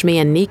 Lakshmi,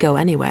 and Nico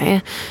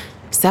anyway.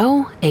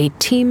 So, a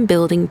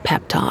team-building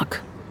pep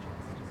talk.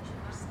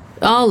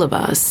 All of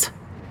us,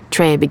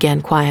 Trey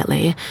began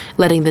quietly,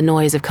 letting the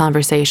noise of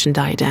conversation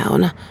die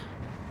down,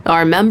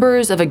 are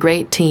members of a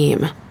great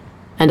team,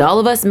 and all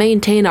of us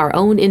maintain our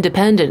own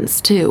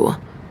independence, too.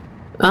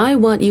 I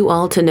want you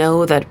all to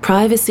know that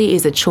privacy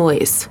is a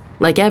choice,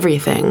 like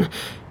everything,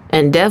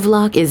 and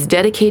Devlock is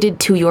dedicated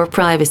to your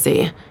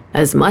privacy,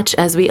 as much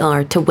as we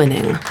are to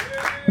winning.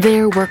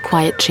 There were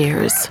quiet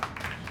cheers.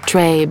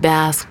 Trey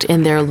basked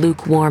in their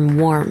lukewarm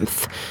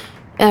warmth.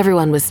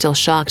 Everyone was still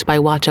shocked by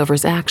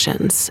Watchover's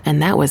actions,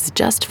 and that was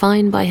just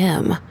fine by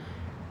him.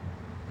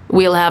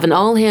 We'll have an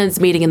all-hands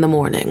meeting in the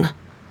morning,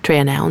 Trey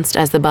announced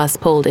as the bus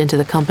pulled into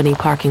the company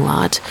parking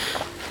lot.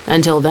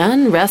 Until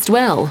then, rest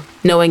well,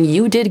 knowing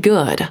you did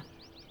good.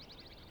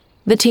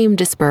 The team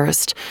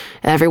dispersed,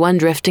 everyone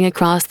drifting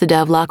across the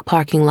Devlock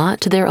parking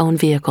lot to their own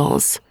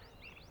vehicles.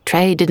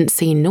 Trey didn't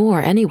see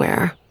Noor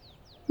anywhere.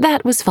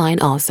 That was fine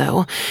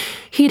also.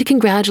 He'd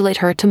congratulate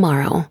her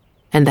tomorrow,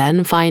 and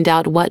then find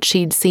out what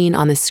she'd seen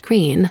on the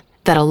screen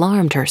that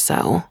alarmed her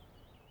so.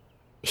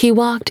 He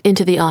walked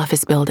into the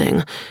office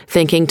building,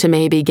 thinking to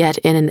maybe get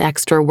in an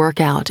extra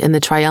workout in the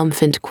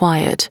triumphant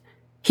quiet.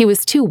 He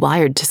was too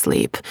wired to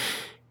sleep.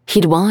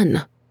 He'd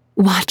won.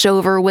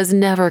 Watchover was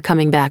never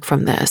coming back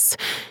from this,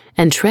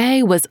 and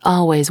Trey was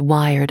always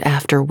wired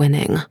after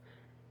winning.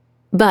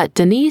 But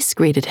Denise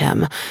greeted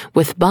him,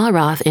 with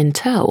Bharath in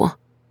tow.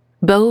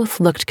 Both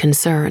looked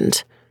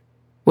concerned.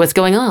 "What's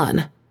going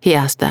on?" he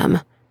asked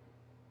them.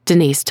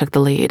 Denise took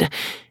the lead.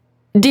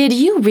 "Did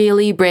you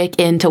really break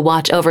into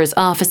Watchover's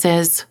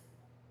offices?"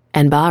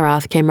 And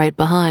Bharath came right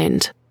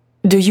behind.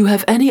 Do you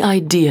have any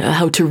idea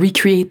how to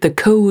recreate the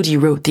code you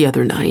wrote the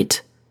other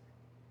night?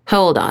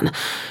 Hold on.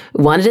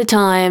 One at a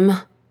time.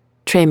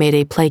 Trey made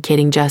a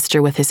placating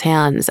gesture with his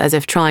hands as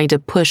if trying to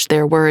push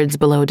their words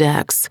below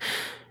decks.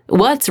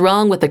 What's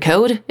wrong with the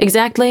code,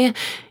 exactly?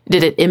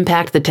 Did it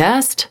impact the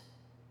test?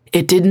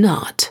 It did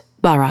not,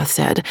 Bharath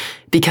said,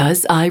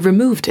 because I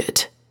removed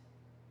it.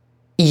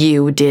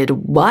 You did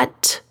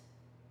what?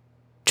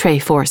 Trey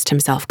forced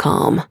himself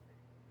calm.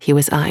 He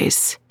was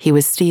ice. He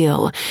was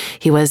steel.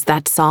 He was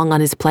that song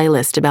on his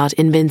playlist about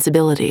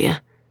invincibility.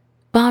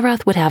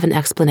 Bharath would have an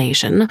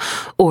explanation,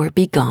 or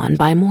be gone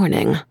by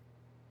morning.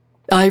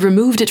 I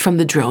removed it from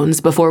the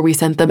drones before we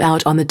sent them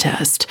out on the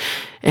test,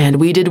 and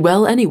we did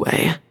well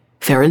anyway.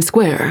 Fair and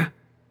square.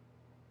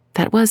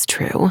 That was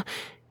true.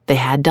 They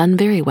had done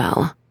very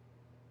well.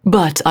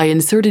 But I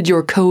inserted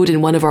your code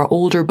in one of our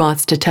older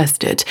bots to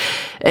test it,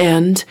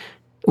 and,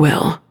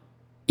 well,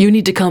 you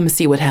need to come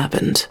see what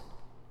happened.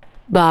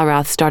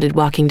 Barath started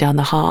walking down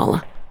the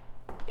hall.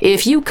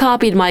 If you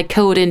copied my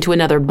code into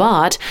another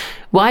bot,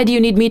 why do you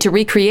need me to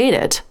recreate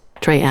it?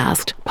 Trey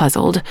asked,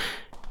 puzzled.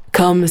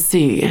 Come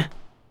see.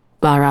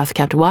 Barath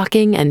kept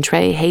walking, and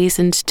Trey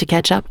hastened to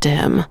catch up to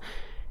him.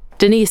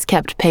 Denise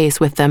kept pace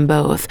with them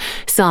both,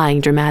 sighing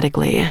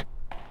dramatically.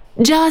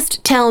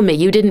 Just tell me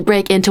you didn't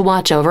break into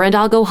Watchover and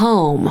I'll go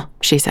home,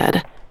 she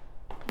said.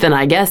 Then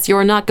I guess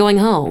you're not going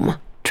home,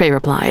 Trey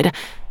replied.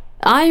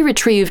 I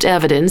retrieved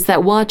evidence that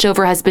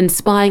Watchover has been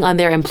spying on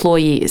their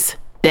employees,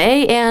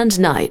 day and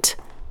night.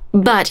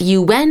 But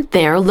you went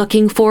there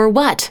looking for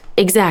what,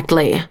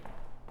 exactly?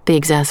 The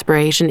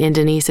exasperation in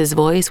Denise's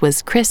voice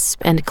was crisp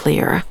and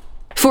clear.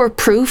 For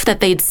proof that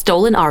they'd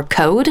stolen our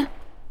code?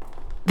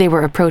 They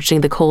were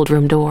approaching the cold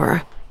room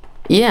door.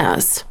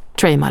 Yes,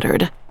 Trey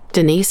muttered.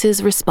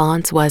 Denise's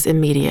response was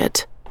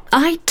immediate.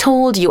 I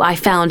told you I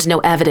found no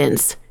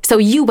evidence, so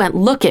you went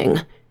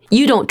looking.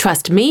 You don't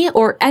trust me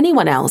or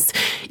anyone else.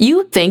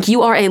 You think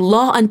you are a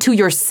law unto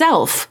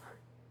yourself.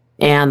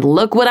 And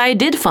look what I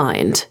did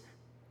find.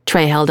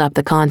 Trey held up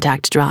the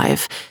contact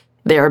drive.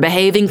 They're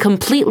behaving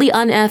completely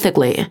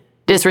unethically,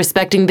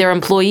 disrespecting their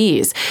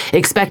employees,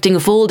 expecting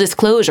full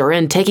disclosure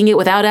and taking it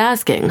without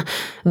asking.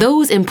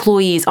 Those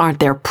employees aren't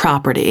their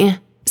property.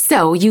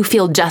 So you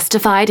feel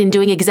justified in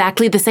doing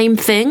exactly the same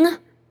thing?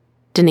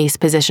 Denise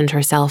positioned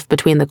herself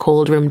between the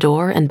cold room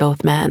door and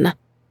both men.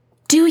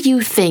 Do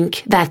you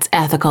think that's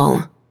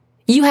ethical?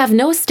 You have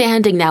no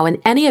standing now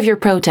in any of your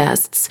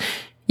protests.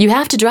 You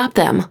have to drop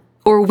them,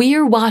 or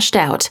we're washed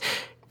out.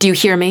 Do you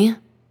hear me?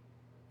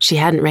 She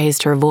hadn't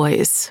raised her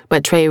voice,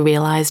 but Trey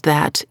realized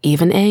that,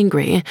 even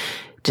angry,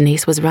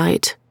 Denise was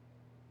right.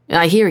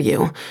 I hear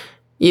you.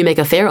 You make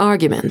a fair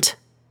argument.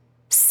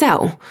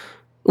 So,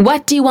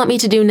 what do you want me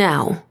to do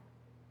now?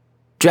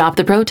 Drop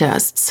the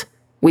protests.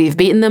 We've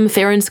beaten them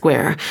fair and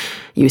square.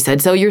 You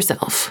said so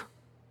yourself.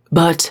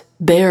 But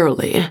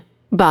barely,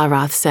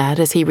 Barath said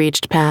as he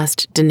reached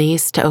past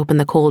Denise to open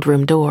the cold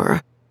room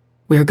door.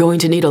 We're going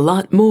to need a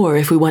lot more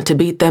if we want to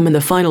beat them in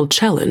the final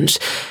challenge,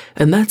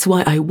 and that's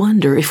why I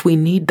wonder if we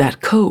need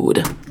that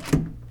code.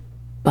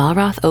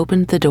 Barath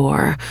opened the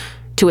door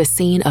to a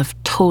scene of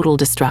total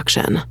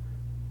destruction.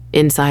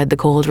 Inside the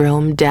cold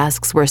room,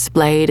 desks were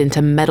splayed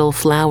into metal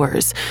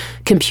flowers,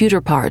 computer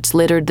parts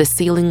littered the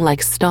ceiling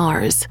like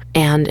stars,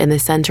 and in the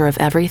center of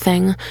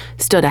everything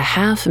stood a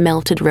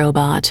half-melted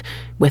robot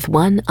with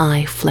one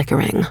eye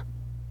flickering.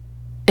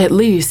 At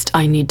least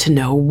I need to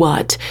know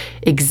what,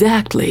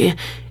 exactly,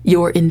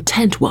 your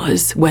intent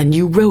was when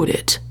you wrote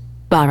it,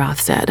 Barath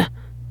said.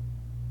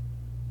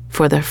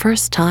 For the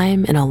first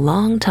time in a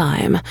long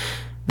time,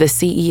 the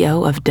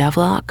CEO of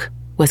Devlock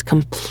was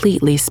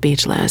completely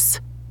speechless.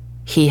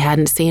 He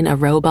hadn't seen a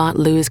robot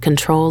lose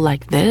control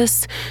like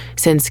this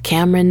since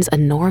Cameron's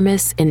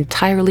enormous,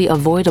 entirely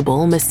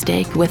avoidable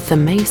mistake with the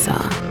Mesa.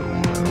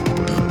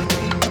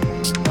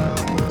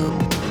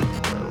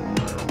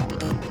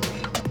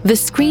 The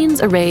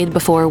screens arrayed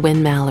before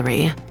Wynne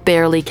Mallory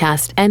barely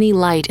cast any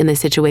light in the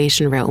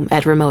Situation Room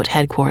at remote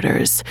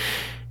headquarters.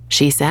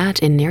 She sat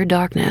in near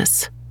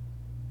darkness.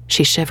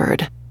 She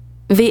shivered.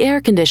 The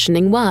air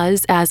conditioning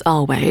was, as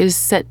always,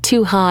 set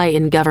too high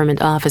in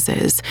government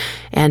offices,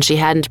 and she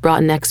hadn't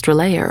brought an extra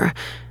layer,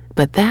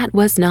 but that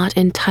was not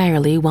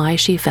entirely why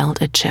she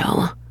felt a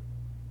chill.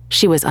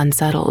 She was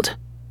unsettled.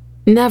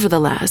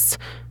 Nevertheless,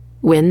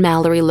 Wynne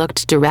Mallory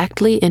looked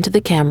directly into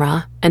the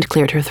camera and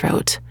cleared her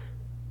throat.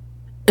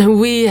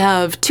 We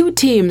have 2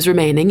 teams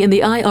remaining in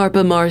the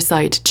IARPA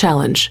Marsite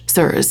Challenge,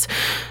 sirs.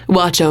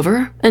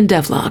 Watchover and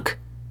Devlock.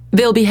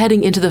 They'll be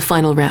heading into the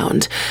final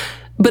round,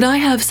 but I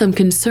have some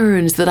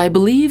concerns that I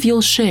believe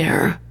you'll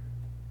share.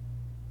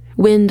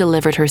 Wynne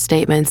delivered her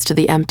statements to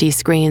the empty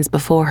screens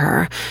before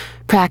her,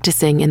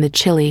 practicing in the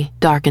chilly,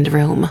 darkened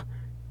room.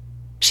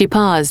 She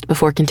paused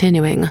before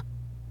continuing.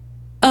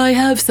 I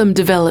have some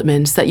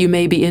developments that you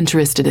may be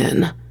interested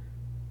in.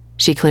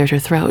 She cleared her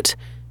throat.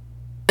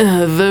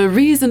 The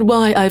reason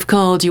why I've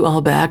called you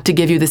all back to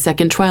give you the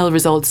second trial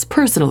results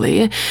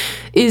personally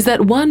is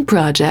that one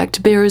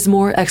project bears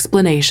more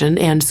explanation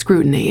and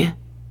scrutiny.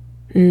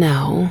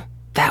 No,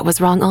 that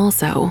was wrong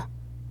also.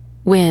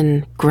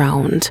 Wynne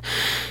groaned.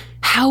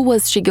 How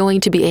was she going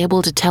to be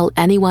able to tell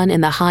anyone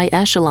in the high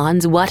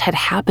echelons what had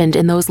happened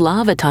in those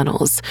lava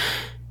tunnels,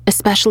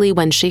 especially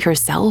when she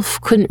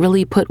herself couldn't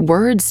really put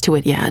words to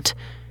it yet?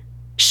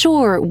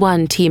 Sure,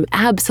 one team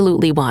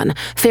absolutely won,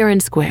 fair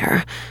and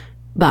square,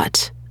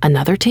 but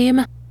another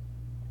team?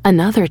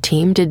 Another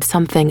team did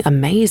something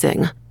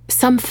amazing,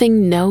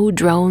 something no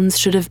drones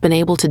should have been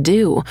able to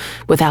do,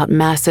 without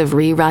massive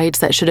rewrites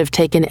that should have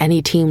taken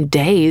any team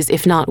days,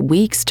 if not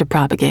weeks, to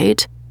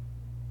propagate.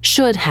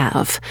 Should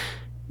have,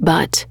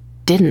 but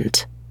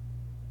didn't.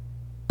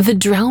 The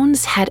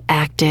drones had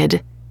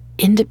acted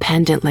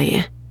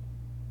independently.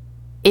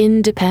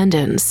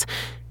 Independence.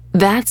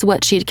 That's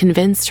what she'd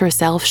convinced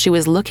herself she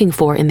was looking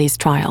for in these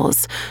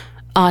trials.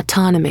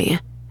 Autonomy.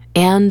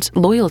 And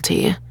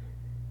loyalty.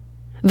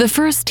 The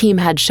first team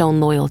had shown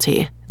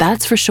loyalty,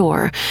 that's for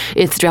sure.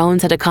 Its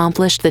drones had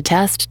accomplished the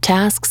test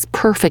tasks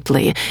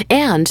perfectly,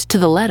 and to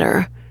the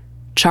letter.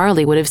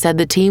 Charlie would have said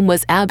the team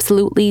was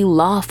absolutely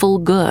lawful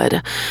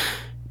good.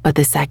 But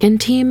the second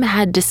team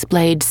had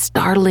displayed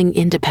startling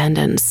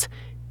independence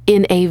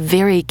in a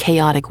very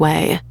chaotic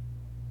way.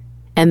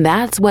 And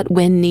that's what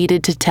Wynn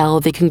needed to tell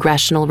the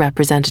congressional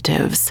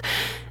representatives.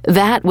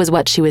 That was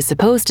what she was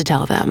supposed to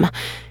tell them.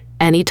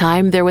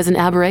 Anytime there was an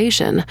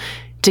aberration,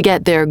 to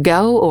get their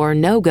go or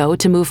no-go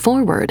to move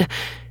forward.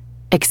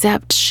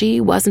 Except she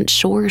wasn't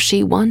sure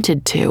she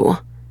wanted to.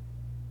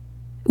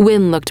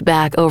 Wynn looked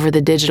back over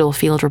the digital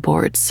field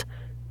reports.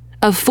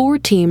 Of 4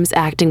 teams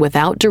acting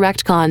without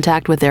direct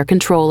contact with their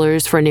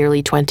controllers for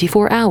nearly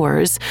 24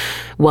 hours,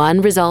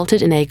 1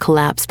 resulted in a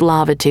collapsed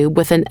lava tube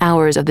within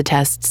hours of the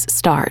test's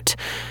start.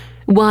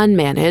 1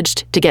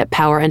 managed to get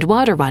power and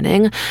water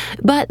running,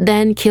 but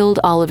then killed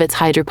all of its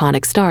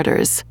hydroponic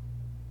starters.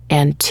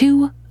 And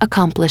 2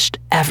 accomplished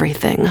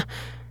everything.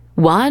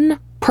 1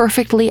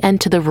 perfectly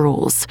and to the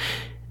rules.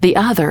 The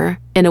other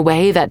in a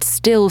way that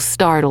still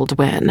startled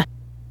Wynn.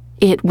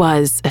 It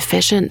was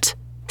efficient,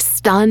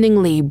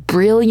 stunningly,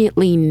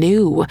 brilliantly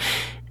new,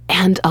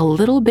 and a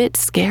little bit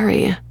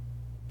scary.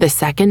 The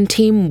second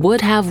team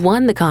would have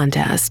won the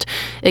contest,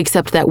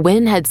 except that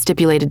Wynn had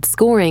stipulated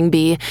scoring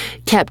be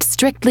kept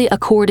strictly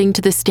according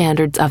to the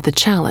standards of the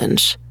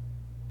challenge.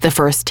 The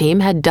first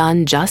team had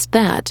done just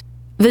that.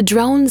 The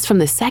drones from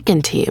the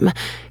second team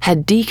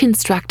had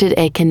deconstructed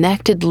a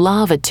connected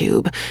lava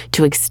tube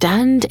to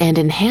extend and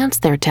enhance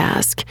their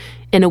task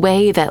in a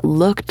way that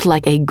looked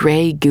like a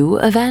gray goo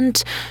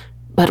event,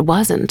 but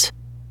wasn't.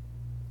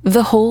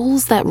 The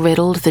holes that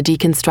riddled the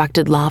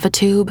deconstructed lava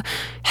tube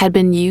had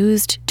been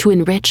used to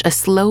enrich a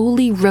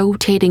slowly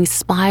rotating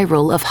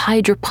spiral of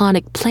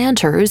hydroponic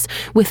planters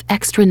with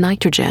extra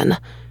nitrogen,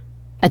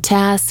 a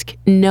task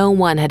no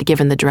one had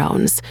given the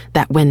drones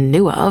that Wynn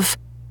knew of.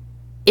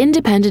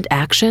 Independent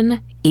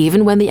action,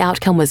 even when the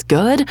outcome was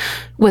good,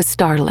 was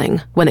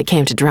startling when it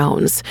came to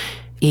drones,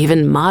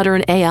 even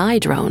modern AI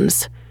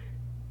drones.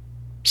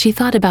 She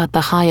thought about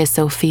the Hagia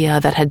Sophia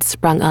that had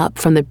sprung up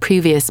from the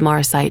previous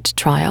Marsite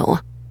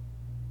trial.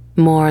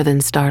 More than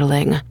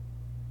startling.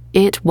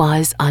 It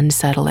was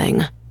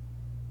unsettling.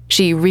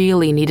 She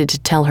really needed to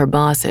tell her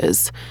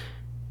bosses.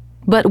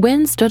 But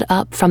Wynn stood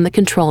up from the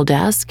control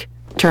desk,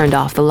 turned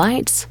off the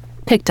lights,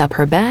 picked up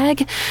her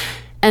bag,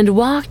 and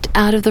walked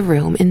out of the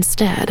room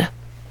instead.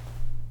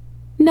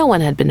 No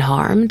one had been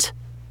harmed.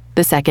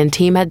 The second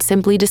team had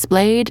simply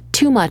displayed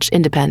too much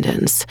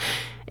independence,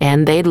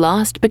 and they'd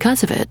lost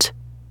because of it.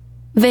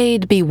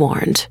 They'd be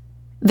warned.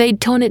 They'd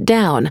tone it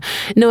down,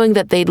 knowing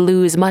that they'd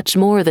lose much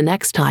more the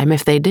next time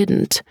if they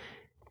didn't.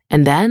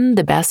 And then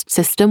the best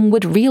system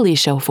would really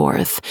show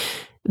forth.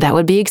 That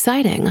would be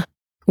exciting.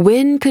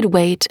 Wynn could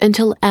wait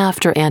until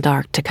after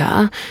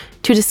Antarctica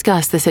to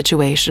discuss the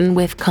situation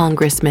with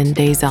Congressman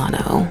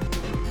Daisano.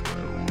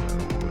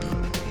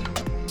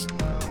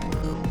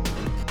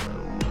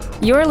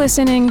 You're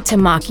listening to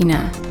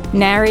Machina,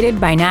 narrated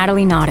by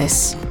Natalie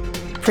Naudis.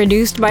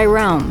 Produced by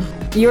Realm,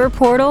 your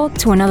portal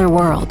to another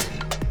world.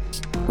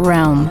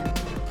 Realm.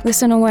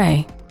 Listen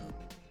away.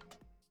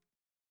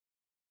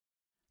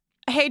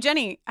 Hey,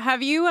 Jenny,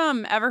 have you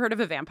ever heard of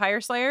a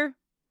vampire slayer?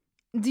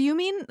 Do you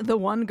mean the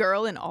one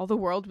girl in all the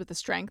world with the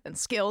strength and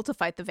skill to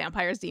fight the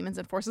vampires, demons,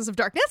 and forces of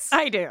darkness?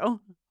 I do.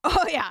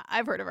 Oh, yeah,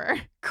 I've heard of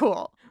her.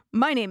 Cool.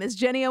 My name is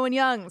Jenny Owen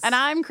Youngs. And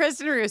I'm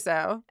Kristen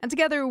Russo. And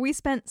together we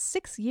spent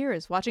 6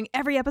 years watching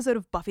every episode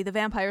of Buffy the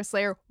Vampire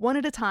Slayer one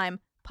at a time,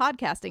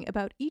 podcasting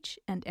about each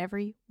and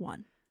every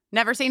one.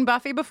 Never seen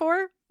Buffy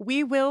before?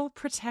 We will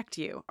protect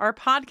you. Our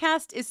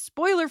podcast is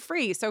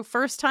spoiler-free, so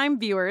first-time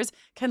viewers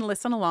can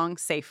listen along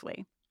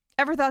safely.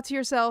 Ever thought to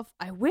yourself,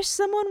 I wish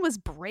someone was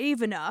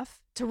brave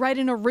enough to write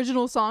an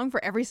original song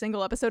for every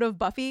single episode of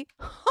Buffy?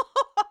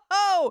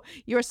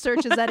 Your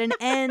search is at an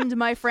end,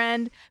 my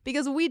friend,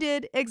 because we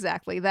did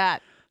exactly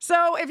that.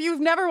 So if you've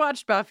never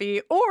watched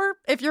Buffy, or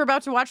if you're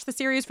about to watch the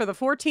series for the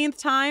 14th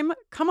time,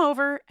 come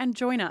over and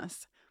join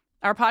us.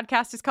 Our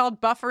podcast is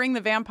called Buffering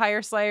the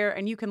Vampire Slayer,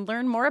 and you can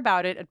learn more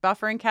about it at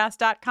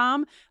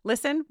bufferingcast.com.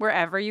 Listen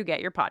wherever you get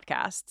your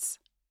podcasts.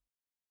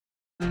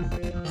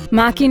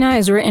 Machina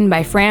is written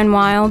by Fran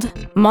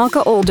Wild,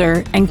 Malka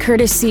Older, and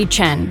Curtis C.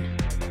 Chen.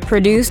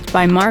 Produced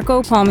by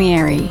Marco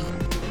Palmieri.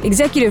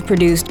 Executive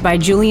produced by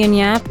Julian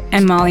Yap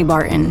and Molly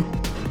Barton.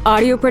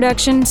 Audio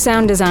production,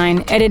 sound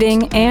design,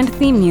 editing, and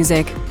theme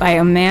music by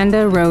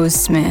Amanda Rose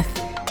Smith.